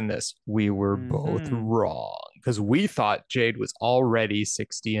Ty to win this. We were both wrong because we thought Jade was already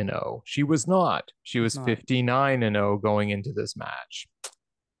 60-0. She was not. She was 59-0 going into this match.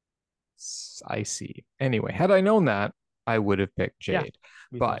 I see. Anyway, had I known that, I would have picked Jade.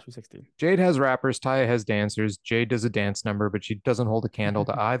 Yeah, but Jade has rappers, Taya has dancers. Jade does a dance number, but she doesn't hold a candle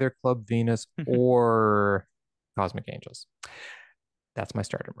to either Club Venus or Cosmic Angels. That's my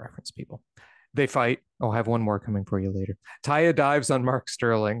stardom reference, people. They fight. I'll have one more coming for you later. Taya dives on Mark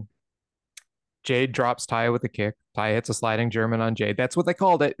Sterling. Jade drops Taya with a kick. Taya hits a sliding German on Jade. That's what they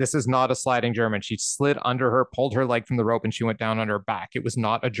called it. This is not a sliding German. She slid under her, pulled her leg from the rope, and she went down on her back. It was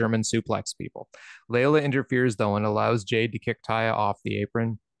not a German suplex, people. Layla interferes, though, and allows Jade to kick Taya off the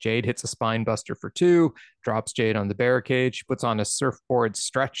apron. Jade hits a spine buster for 2, drops Jade on the barricade. She puts on a surfboard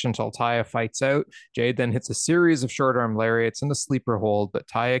stretch until Taya fights out. Jade then hits a series of short arm lariats and a sleeper hold, but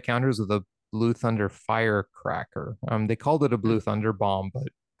Taya counters with a Blue Thunder firecracker. They called it a Blue Thunder bomb,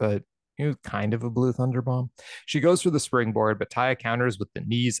 but it was kind of a Blue Thunder bomb. She goes for the springboard, but Taya counters with the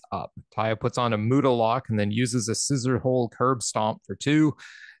knees up. Taya puts on a Muda lock and then uses a scissor hold curb stomp for 2.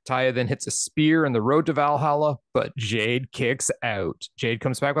 Taya then hits a spear in the road to Valhalla, but Jade kicks out. Jade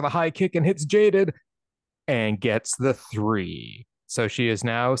comes back with a high kick and hits Jaded and gets the 3. So she is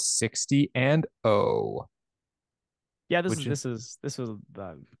now 60-0, Yeah, which is this was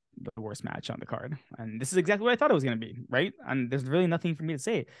the worst match on the card, and this is exactly what I thought it was gonna be, right? And there's really nothing for me to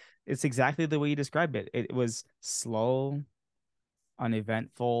say. It's exactly the way you described it. It was slow,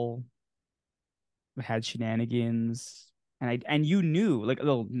 uneventful, had shenanigans, and you knew, like,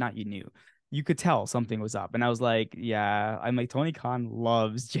 well, not you knew, you could tell something was up, and I was like, yeah, I'm like Tony Khan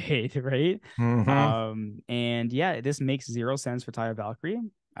loves Jade, right? mm-hmm, And yeah, this makes zero sense for Taya Valkyrie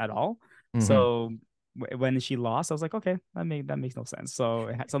at all. mm-hmm. So when she lost, I was like, okay, that makes no sense. So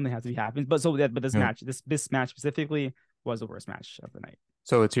something had to be happening. But so that but this Yep. match, this match specifically was the worst match of the night.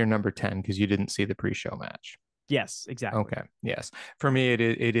 So it's your number 10 because you didn't see the pre-show match. Yes, exactly. Okay. Yes. For me,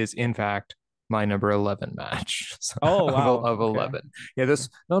 it is in fact my number 11 match Oh wow. of Okay. 11. Yeah, this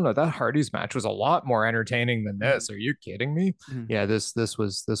no, that Hardy's match was a lot more entertaining than Mhm. this. Are you kidding me? Mhm. Yeah, this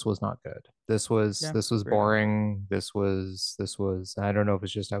was not good. Yeah, This was fair enough. boring. This was I don't know if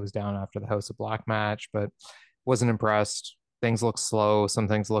it's just I was down after the House of Black match, but wasn't impressed. Things looked slow. Some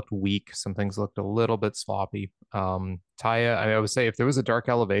things looked weak. Some things looked a little bit sloppy. Taya, I would say if there was a dark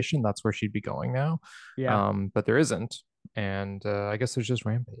elevation, that's where she'd be going now. Yeah. But there isn't, and I guess there's just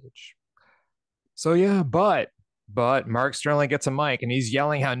Rampage. So yeah, but Mark Sterling gets a mic and he's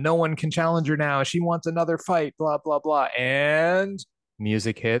yelling how no one can challenge her now. She wants another fight, blah blah blah. And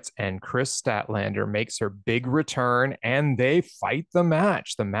music hits and Chris Statlander makes her big return and they fight the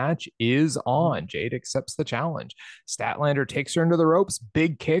match. The match is Mhm. on. Jade accepts the challenge. Statlander takes her into the ropes,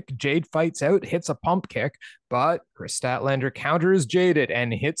 big kick. Jade fights out, hits a pump kick, but Chris Statlander counters Jaded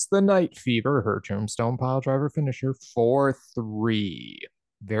and hits the Night Fever, her tombstone pile driver finisher, for 3.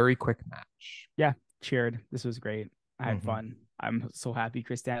 Very quick match. Yeah, cheered. This was great. I had Mm-hmm. fun. I'm so happy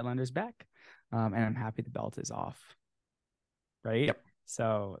Chris Statlander's back. And I'm happy the belt is off. Right. Yep.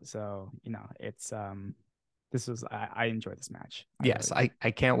 So it's this was I enjoyed this match. I Yes, really did.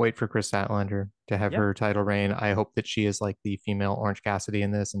 I can't wait for Chris Statlander to have Yeah. her title reign. I hope that she is like the female Orange Cassidy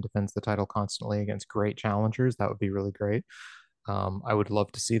in this and defends the title constantly against great challengers. That would be really great. I would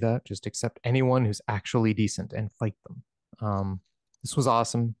love to see that. Just accept anyone who's actually decent and fight them. This was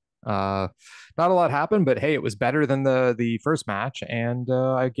awesome. Not a lot happened, but hey, it was better than the first match, and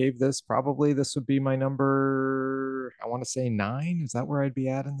I gave this probably this would be my number. I want to say 9. Is that where I'd be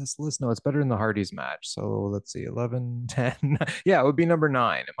at in this list? No, it's better than the Hardys match. So let's see, 11, 10. Yeah, it would be number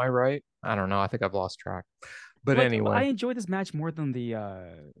 9. Am I right? I don't know. I think I've lost track. But Like I anyway. enjoyed this match more than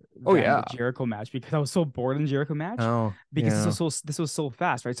Oh the yeah. Jericho match because I was so bored in Jericho match Oh because yeah. this was so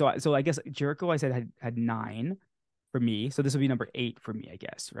fast, right? So I guess Jericho I said had 9 for me. So this would be number 8 for me, I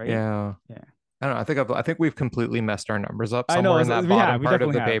guess, right? Yeah. Yeah. I don't know. I think we've completely messed our numbers up I know. somewhere in that We bottom part of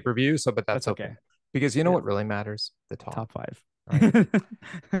definitely the have. pay-per-view. So, but that's That's okay. okay. Because you know Yeah. what really matters? The top. Top 5. Right.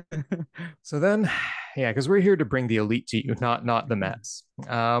 So then, yeah, because we're here to bring the elite to you, not the mess.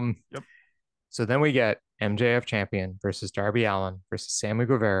 Yep. So then we get MJF champion versus Darby Allin versus Sammy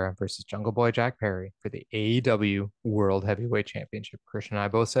Guevara versus Jungle Boy Jack Perry for the AEW World Heavyweight Championship. Christian and I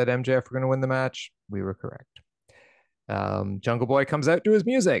both said MJF were going to win the match. We were correct. Jungle Boy comes out to his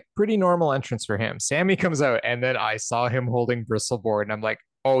music. Pretty normal entrance for him. Sammy comes out, and then I saw him holding Bristleboard, and I'm like,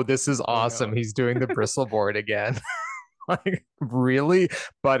 oh, this is Oh awesome. no. He's doing the Bristleboard again. Like, really?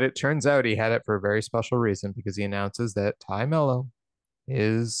 But it turns out he had it for a very special reason because he announces that Ty Mello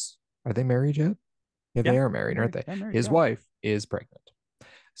is, are they married yet? Yeah, Yeah. they are married, aren't Married. they? Yeah, married. His Yeah. wife is pregnant.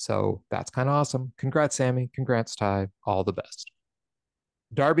 So that's kind of awesome. Congrats, Sammy. Congrats, Ty. All the best.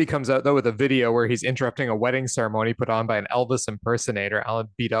 Darby comes out though with a video where he's interrupting a wedding ceremony put on by an Elvis impersonator. Allin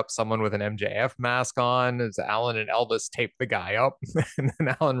beat up someone with an MJF mask on as Allin and Elvis taped the guy up. And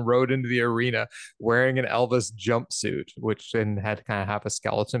then Allin rode into the arena wearing an Elvis jumpsuit, which then had kind of half a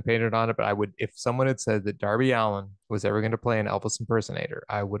skeleton painted on it. But I would, if someone had said that Darby Allin was ever going to play an Elvis impersonator,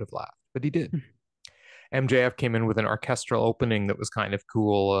 I would have laughed. But he did. MJF came in with an orchestral opening that was kind of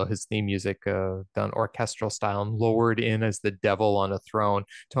cool. His theme music done orchestral style and lowered in as the devil on a throne.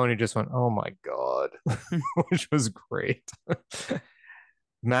 Tony just went, "Oh my god," which was great.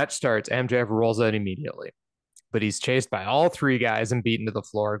 Match starts. MJF rolls out immediately, but he's chased by all 3 guys and beaten to the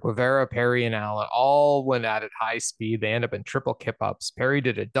floor. Guevara, Perry, and Allin all went at it high speed. They end up in triple kip ups. Perry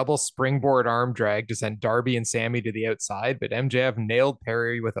did a double springboard arm drag to send Darby and Sammy to the outside, but MJF nailed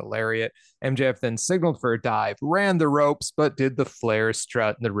Perry with a lariat. MJF then signaled for a dive, ran the ropes, but did the flare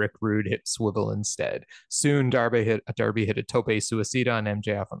strut and the Rick Rude hip swivel instead. Soon, Darby hit a tope suicida on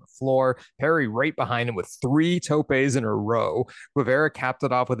MJF on the floor. Perry right behind him with 3 topes in a row. Guevara capped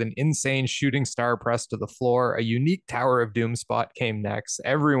it off with an insane shooting star press to the floor. A unique Tower of Doom spot came next.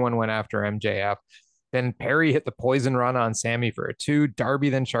 Everyone went after MJF. Then Perry hit the poison run on Sammy for a 2. Darby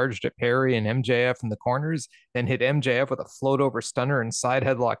then charged at Perry and MJF in the corners, then hit MJF with a float over stunner and side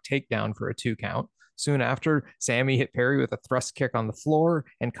headlock takedown for a 2 count. Soon after, Sammy hit Perry with a thrust kick on the floor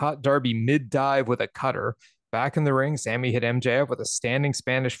and caught Darby mid-dive with a cutter. Back in the ring, Sammy hit MJF with a standing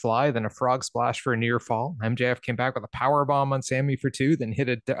Spanish fly, then a frog splash for a near fall. MJF came back with a power bomb on Sammy for 2, then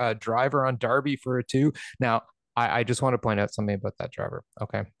hit a driver on Darby for a 2. Now, I just want to point out something about that driver.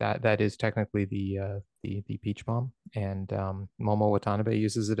 Okay, that is technically the peach bomb, and Momo Watanabe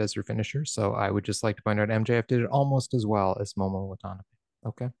uses it as her finisher. So I would just like to point out MJF did it almost as well as Momo Watanabe.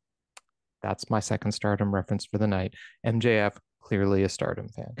 Okay, that's my second Stardom reference for the night. MJF, clearly a Stardom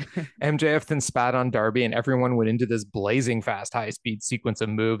fan. MJF then spat on Darby, and everyone went into this blazing fast, high-speed sequence of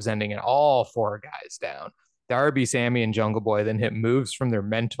moves, ending in all 4 guys down. Darby, Sammy, and Jungle Boy then hit moves from their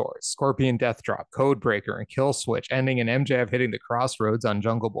mentors, Scorpion Death Drop, Codebreaker, and Kill Switch, ending in MJF hitting the Crossroads on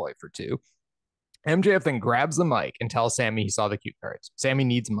Jungle Boy for 2. MJF then grabs the mic and tells Sammy he saw the cue cards. Sammy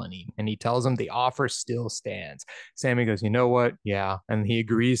needs money, and he tells him the offer still stands. Sammy goes, you know what? Yeah. And he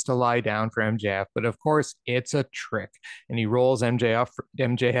agrees to lie down for MJF, but of course, it's a trick. And he rolls MJF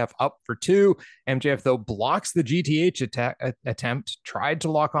up for 2. MJF, though, blocks the GTH attempt, tried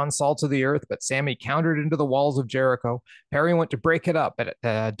to lock on Salt of the Earth, but Sammy countered into the walls of Jericho. Perry went to break it up, but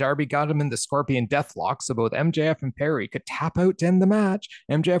Darby got him in the Scorpion Deathlock, so both MJF and Perry could tap out to end the match.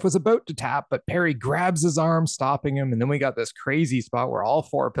 MJF was about to tap, but Perry grabs his arm, stopping him. And then we got this crazy spot where all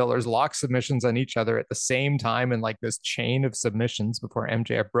 4 pillars lock submissions on each other at the same time in like this chain of submissions before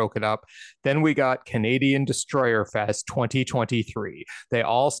MJF broke it up. Then we got Canadian Destroyer Fest 2023. They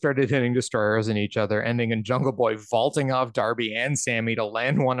all started hitting destroyers in each other, ending in Jungle Boy vaulting off Darby and Sammy to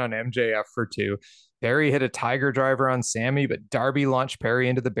land one on MJF for 2. Perry hit a tiger driver on Sammy, but Darby launched Perry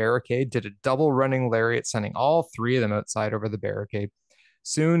into the barricade, did a double running lariat, sending all 3 of them outside over the barricade.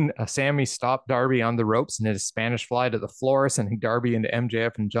 Soon, Sammy stopped Darby on the ropes and hit a Spanish fly to the floor, sending Darby into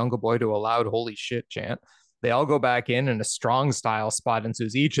MJF and Jungle Boy to a loud holy shit chant. They all go back in, and a strong style spot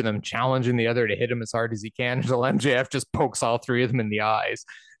ensues, each of them challenging the other to hit him as hard as he can until MJF just pokes all 3 of them in the eyes.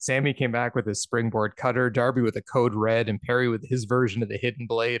 Sammy came back with his springboard cutter, Darby with a code red, and Perry with his version of the hidden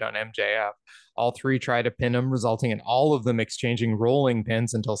blade on MJF. All 3 try to pin him, resulting in all of them exchanging rolling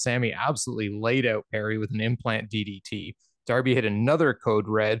pins until Sammy absolutely laid out Perry with an implant DDT. Darby hit another code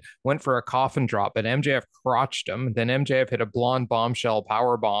red, went for a coffin drop, but MJF crotched him. Then MJF hit a blonde bombshell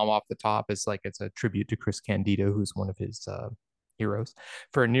power bomb off the top. It's like it's a tribute to Chris Candido, who's one of his heroes,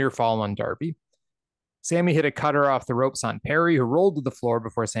 for a near fall on Darby. Sammy hit a cutter off the ropes on Perry, who rolled to the floor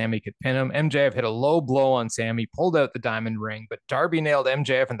before Sammy could pin him. MJF hit a low blow on Sammy, pulled out the diamond ring, but Darby nailed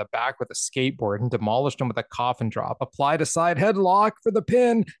MJF in the back with a skateboard and demolished him with a coffin drop, applied a side headlock for the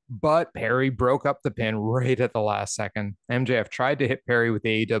pin, but Perry broke up the pin right at the last second. MJF tried to hit Perry with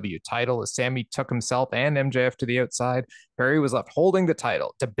the AEW title as Sammy took himself and MJF to the outside. Perry was left holding the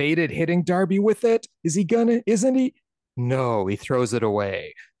title, debated hitting Darby with it. Is he gonna? Isn't he? No, he throws it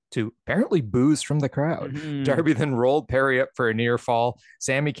away to apparently boos from the crowd. Mm-hmm. Darby then rolled Perry up for a near fall.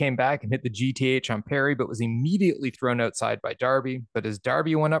 Sammy came back and hit the GTH on Perry, but was immediately thrown outside by Darby. But as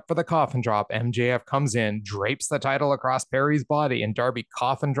Darby went up for the coffin drop, MJF comes in, drapes the title across Perry's body, and Darby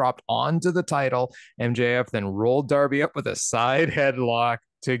coffin dropped onto the title. MJF then rolled Darby up with a side headlock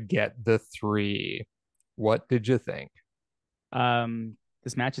to get the 3. What did you think?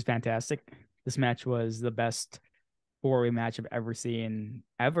 This match is fantastic. This match was the best 4-way match I've ever seen,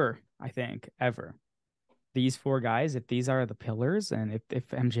 ever. These 4 guys, if these are the pillars, and if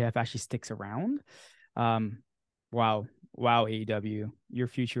MJF actually sticks around, wow, AEW, your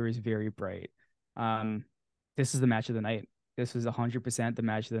future is very bright. This is the match of the night. This was 100% the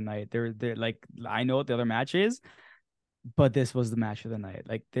match of the night. They're like, I know what the other match is, but this was the match of the night.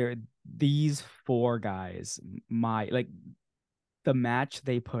 Like, these 4 guys, the match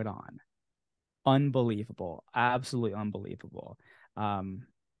they put on, unbelievable, absolutely unbelievable. And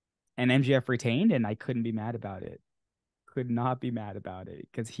MJF retained, and I couldn't be mad about it. Could not be mad about it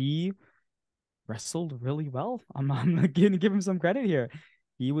because he wrestled really well. I'm gonna give him some credit here.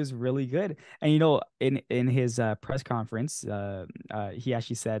 He was really good. And in his press conference, he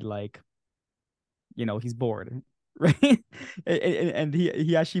actually said, like, he's bored, right? and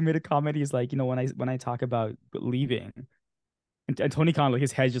he actually made a comment. He's like, when I talk about leaving. And Tony Khan, like,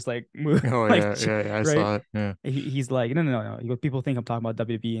 his head just like moved. Oh, like, yeah, I saw it. Yeah. He's like, no. People think I'm talking about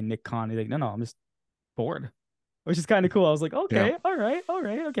WWE and Nick Khan. He's like, no, I'm just bored, which is kind of cool. I was like, okay, yeah. all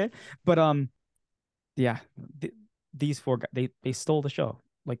right, okay. But yeah, these 4 guys, they stole the show.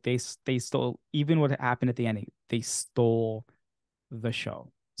 Like, they stole, even what happened at the ending. They stole the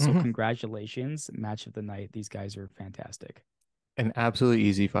show. So congratulations, match of the night. These guys are fantastic. An absolutely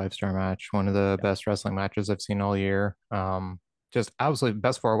easy 5-star match. One of the Yeah, best wrestling matches I've seen all year. Just absolutely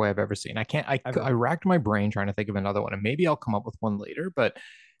best 4-way I've ever seen. I ever. racked my brain trying to think of another one, and maybe I'll come up with one later, but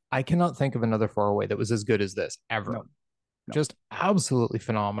I cannot think of another 4-way that was as good as this ever. No, no. Just absolutely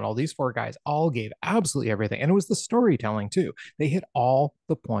phenomenal. These four guys all gave absolutely everything. And it was the storytelling too. They hit all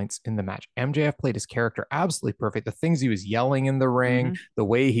the points in the match. MJF played his character absolutely perfect. The things he was yelling in the ring, Mm-hmm. the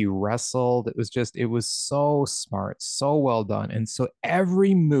way he wrestled, it was so smart, so well done. And so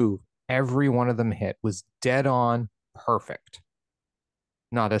every move, every one of them hit was dead on perfect.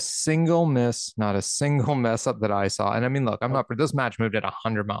 Not a single miss, not a single mess up that I saw. And I mean, look, I'm Nope. not, this match moved at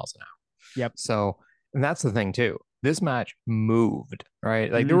 100 miles an hour. Yep. So, and that's the thing too. This match moved,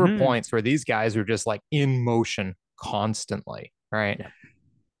 right? Like there were Mm-hmm. points where these guys were just like in motion constantly, right? Yeah.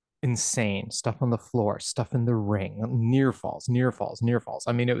 Insane stuff on the floor, stuff in the ring, near falls, near falls, near falls.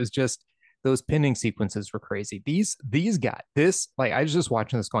 I mean, it was just those pinning sequences were crazy. These guys, this like I was just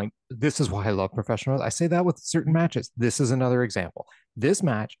watching this going, this is why I love professionals. I say that with certain matches. This is another example. This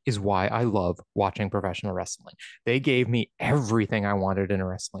match is why I love watching professional wrestling. They gave me everything I wanted in a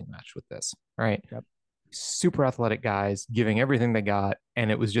wrestling match with this, right? Yep. Super athletic guys giving everything they got, and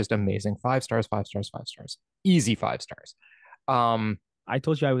it was just amazing. 5 stars, 5 stars, 5 stars, easy 5 stars. um I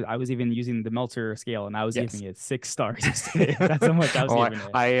told you I was even using the Meltzer scale and I was giving yes. it 6 stars yesterday. That's how much I was Oh, giving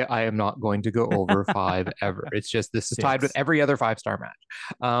it. I am not going to go over five ever. It's just this is tied with Six. every other 5 star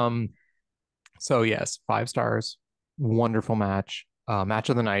match. So yes, 5 stars, wonderful match, match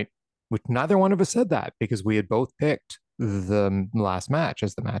of the night. Which neither one of us said that because we had both picked the last match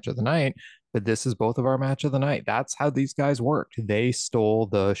as the match of the night. But this is both of our match of the night. That's how these guys worked. They stole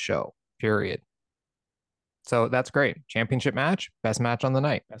the show. Period. So that's great. Championship match, best match on the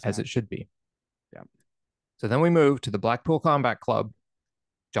night, Best as it match. should be. Yeah. So then we move to the Blackpool Combat Club.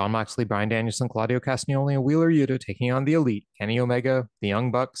 John Moxley, Bryan Danielson, Claudio Castagnoli, and Wheeler Yuta taking on the Elite, Kenny Omega, the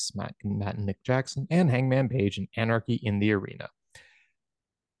Young Bucks, Matt and Nick Jackson, and Hangman Page and Anarchy in the arena.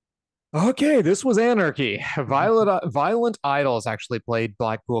 Okay, this was Anarchy. Violent Idols actually played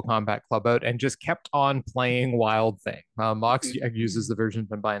Blackpool Combat Club out and just kept on playing Wild Thing. Mox uses the version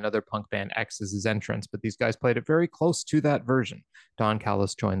done by another punk band X as his entrance, but these guys played it very close to that version. Don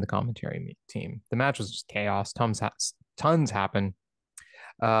Callis joined the commentary team. The match was just chaos. Tons happen.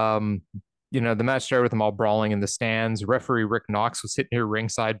 Um, the match started with them all brawling in the stands. Referee Rick Knox was hitting near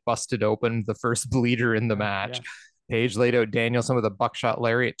ringside, busted open, the first bleeder in the match. Yeah. Page laid out Danielson with a buckshot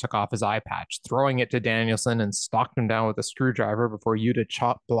lariat, took off his eye patch, throwing it to Danielson and stalked him down with a screwdriver before Yuta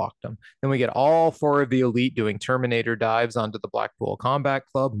chop blocked him. Then we get all four of the Elite doing Terminator dives onto the Blackpool Combat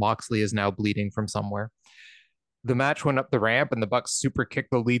Club. Moxley is now bleeding from somewhere. The match went up the ramp and the Bucks super kicked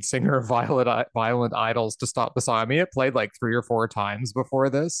the lead singer of Violent Idols to stop the song. I mean, it played like 3 or 4 times before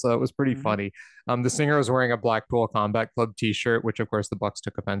this, so it was pretty Mm-hmm. funny. The singer was wearing a Blackpool Combat Club t-shirt, which of course the Bucks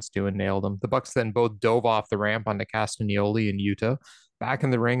took offense to and nailed him. The Bucks then both dove off the ramp onto Castagnoli and Yuta. Back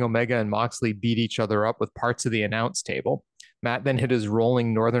in the ring, Omega and Moxley beat each other up with parts of the announce table. Matt then hit his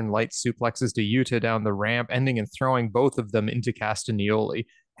rolling Northern Lights suplexes to Yuta down the ramp, ending in throwing both of them into Castagnoli.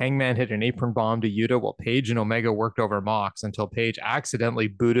 Hangman hit an apron bomb to Yuta while Page and Omega worked over Mox until Page accidentally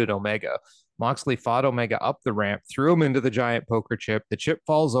booted Omega. Moxley fought Omega up the ramp, threw him into the giant poker chip. The chip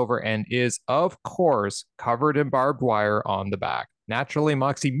falls over and is, of course, covered in barbed wire on the back. Naturally,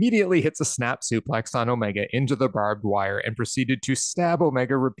 Mox immediately hits a snap suplex on Omega into the barbed wire and proceeded to stab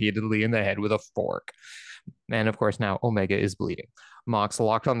Omega repeatedly in the head with a fork. And of course, now Omega is bleeding. Mox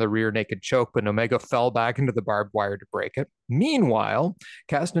locked on the rear naked choke, but Omega fell back into the barbed wire to break it. Meanwhile,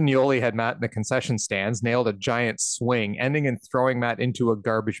 Castagnoli had Matt in the concession stands, nailed a giant swing, ending in throwing Matt into a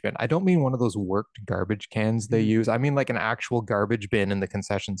garbage bin. I don't mean one of those worked garbage cans they use. I mean like an actual garbage bin in the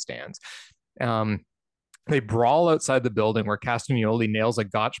concession stands. Um, they brawl outside the building where Castagnoli nails a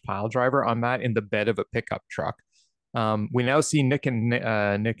gotch pile driver on Matt in the bed of a pickup truck. We now see Nick and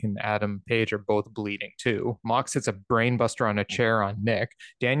Adam Page are both bleeding too. Mox hits a brainbuster on a chair on Nick.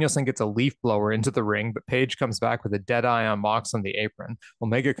 Danielson gets a leaf blower into the ring, but Page comes back with a dead eye on Mox on the apron.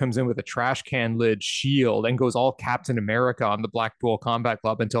 Omega comes in with a trash can lid shield and goes all Captain America on the Blackpool Combat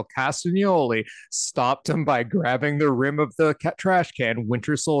Club until Castagnoli stopped him by grabbing the rim of the trash can,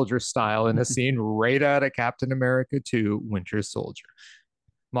 Winter Soldier style, in a scene right out of Captain America 2, Winter Soldier.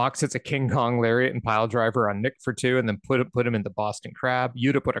 Mox hits a King Kong lariat and pile driver on Nick for 2 and then put him in the Boston Crab.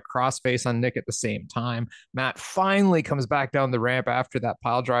 Yuta put a crossface on Nick at the same time. Matt finally comes back down the ramp after that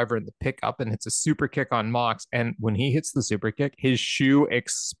pile driver and the pickup and hits a super kick on Mox. And when he hits the super kick, his shoe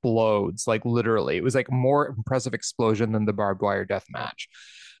explodes, like literally. It was like more impressive explosion than the barbed wire death match,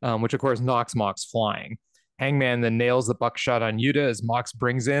 which of course knocks Mox flying. Hangman then nails the buckshot on Yuta as Mox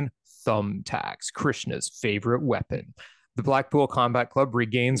brings in thumbtacks, Krishna's favorite weapon. The Blackpool Combat Club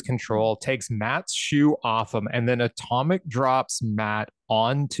regains control, takes Matt's shoe off him, and then atomic drops Matt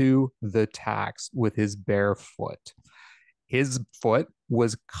onto the tacks with his bare foot. His foot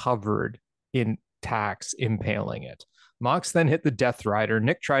was covered in tacks impaling it. Mox then hit the Death Rider.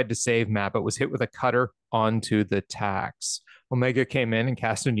 Nick tried to save Matt, but was hit with a cutter onto the tacks. Omega came in and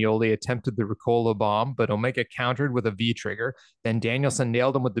Castagnoli attempted the Ricola bomb, but Omega countered with a V trigger. Then Danielson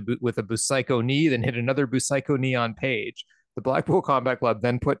nailed him with a Busaiku knee, then hit another Busaiku knee on Page. The Blackpool Combat Club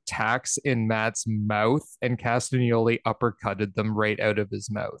then put tacks in Matt's mouth, and Castagnoli uppercutted them right out of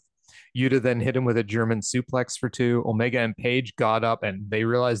his mouth. Yuta then hit him with a German suplex for two. Omega and Page got up and they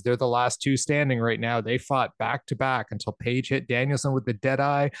realized they're the last two standing right now. They fought back to back until Page hit Danielson with the dead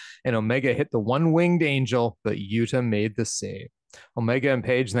eye and Omega hit the one-winged angel, but Yuta made the save. Omega and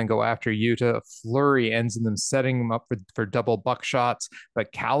Page then go after Yuta. A flurry ends in them setting him up for double buckshots,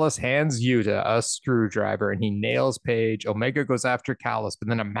 but Callis hands Yuta a screwdriver and he nails Page. Omega goes after Callis, but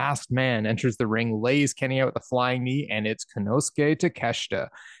then a masked man enters the ring, lays Kenny out with a flying knee, and it's Konosuke Takeshita.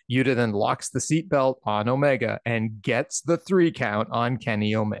 Yuta then locks the seatbelt on Omega and gets the 3 count on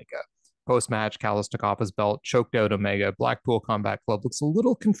Kenny Omega. Post-match, Callis took off his belt, choked out Omega. Blackpool Combat Club looks a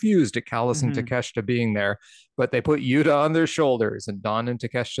little confused at Callis and Takeshita being there, but they put Yuta on their shoulders, and Don and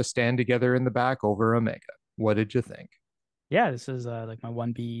Takeshita stand together in the back over Omega. What did you think? Yeah, this is like my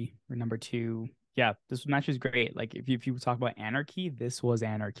 1B or number 2. Yeah, this match is great. Like if you talk about Anarchy, this was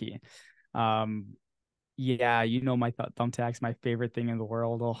Anarchy. Yeah, my thumbtacks, my favorite thing in the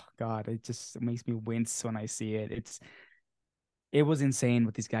world. Oh God, it makes me wince when I see it. It was insane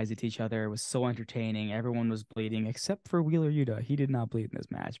what these guys did to each other. It was so entertaining. Everyone was bleeding except for Wheeler Yuta. He did not bleed in this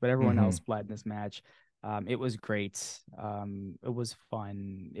match, but everyone else bled in this match. It was great. It was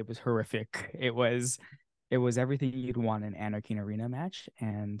fun. It was horrific. It was everything you'd want in an Anarchy Arena match.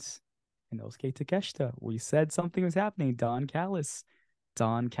 And Inosuke Takeshita, we said something was happening. Don Callis.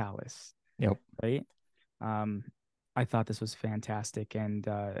 Yep. Right. I thought this was fantastic. And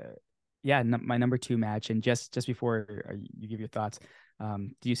yeah, my number 2 match. And just before you give your thoughts, do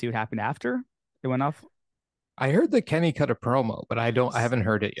you see what happened after it went off? I heard that Kenny cut a promo, but I haven't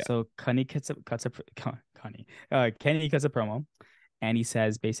heard it yet. So Kenny cuts a promo, and he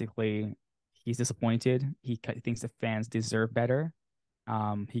says basically he's disappointed. He thinks the fans deserve better.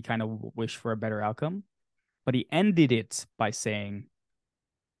 He kind of wished for a better outcome, but he ended it by saying,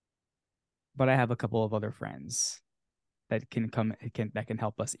 "But I have a couple of other friends that can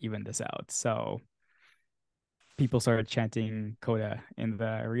help us even this out." So people started chanting Coda in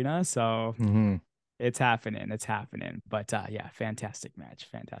the arena. So it's happening. But yeah, fantastic match.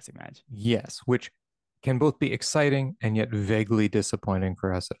 Yes, which can both be exciting and yet vaguely disappointing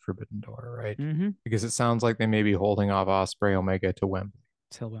for us at Forbidden Door, right? Because it sounds like they may be holding off Ospreay Omega to Wembley.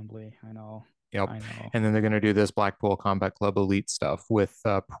 Till Wembley, I know. Yep. I know. And then they're going to do this Blackpool Combat Club Elite stuff with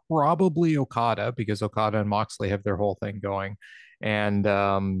probably Okada, because Okada and Moxley have their whole thing going. And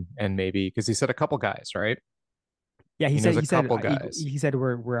maybe because he said a couple guys, right? Yeah, he said guys. He said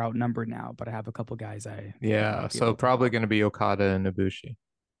we're outnumbered now, but I have a couple guys so probably going to be Okada and Ibushi.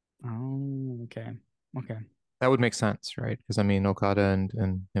 Oh, okay. That would make sense, right? Because I mean, Okada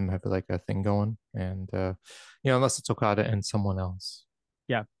and him have like a thing going, and unless it's Okada and someone else.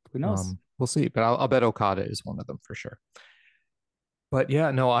 Yeah, who knows? We'll see, but I'll bet Okada is one of them for sure. But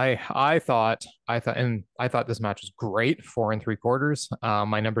yeah, no, I thought this match was great, 4 3/4.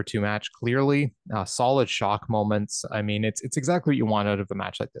 My number 2 match, clearly, solid shock moments. I mean, it's exactly what you want out of a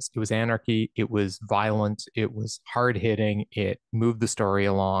match like this. It was Anarchy, it was violent, it was hard hitting, it moved the story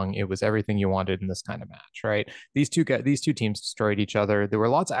along. It was everything you wanted in this kind of match, right? These two teams destroyed each other. There were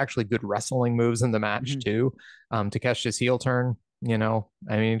lots of actually good wrestling moves in the match too. Takeshi's heel turn, I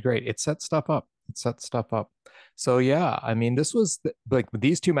mean, great. It set stuff up. So yeah, I mean, this was like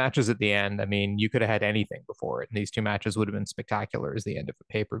these 2 matches at the end. I mean, you could have had anything before it, and these 2 matches would have been spectacular as the end of a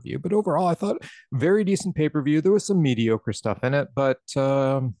pay-per-view. But overall, I thought very decent pay-per-view. There was some mediocre stuff in it, but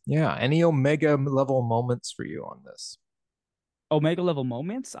yeah, any Omega level moments for you on this? Omega level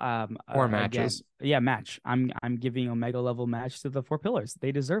moments, or matches? Again, yeah, match. I'm giving Omega level match to the 4 pillars.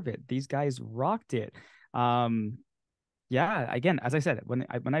 They deserve it. These guys rocked it. Yeah, again, as I said, when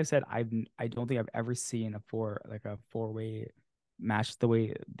I said I don't think I've ever seen a 4-way match the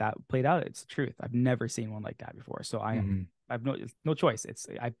way that played out. It's the truth. I've never seen one like that before. So I've no choice.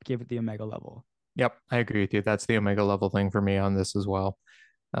 I give it the Omega level. Yep, I agree with you. That's the Omega level thing for me on this as well.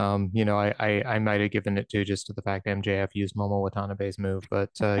 I might have given it just to the fact MJF used Momo Watanabe's move,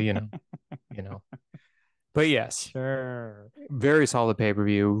 but But yes, sure. Very solid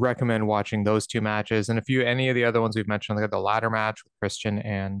pay-per-view. Recommend watching those 2 matches, and any of the other ones we've mentioned, like the ladder match with Christian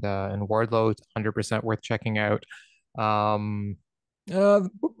and Wardlow, 100% worth checking out. Um, uh,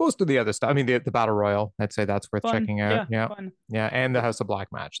 most of the other stuff. I mean, the battle royal. I'd say that's worth Fun. checking out. Yeah, Yeah, fun. yeah, and the House of Black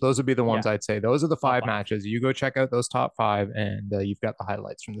match. Those would be the ones Yeah, I'd say. Those are the top five five. matches. You go check out those top five, and you've got the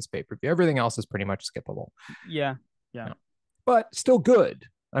highlights from this pay per view. Everything else is pretty much skippable. Yeah, yeah, Yeah. But still good.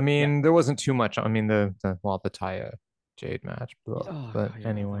 I yeah. mean, there wasn't too much. I mean, the Taya Jade match. Oh But god, yeah,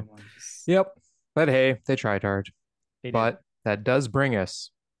 anyway, that one was. yep. But hey, they tried hard. They did. But that does bring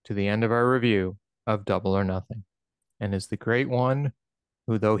us to the end of our review of Double or Nothing, and is the great one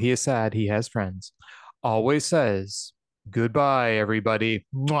who, though he is sad, he has friends, always says goodbye, everybody,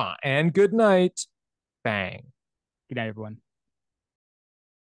 mwah, and good night. Bang. Good night, everyone.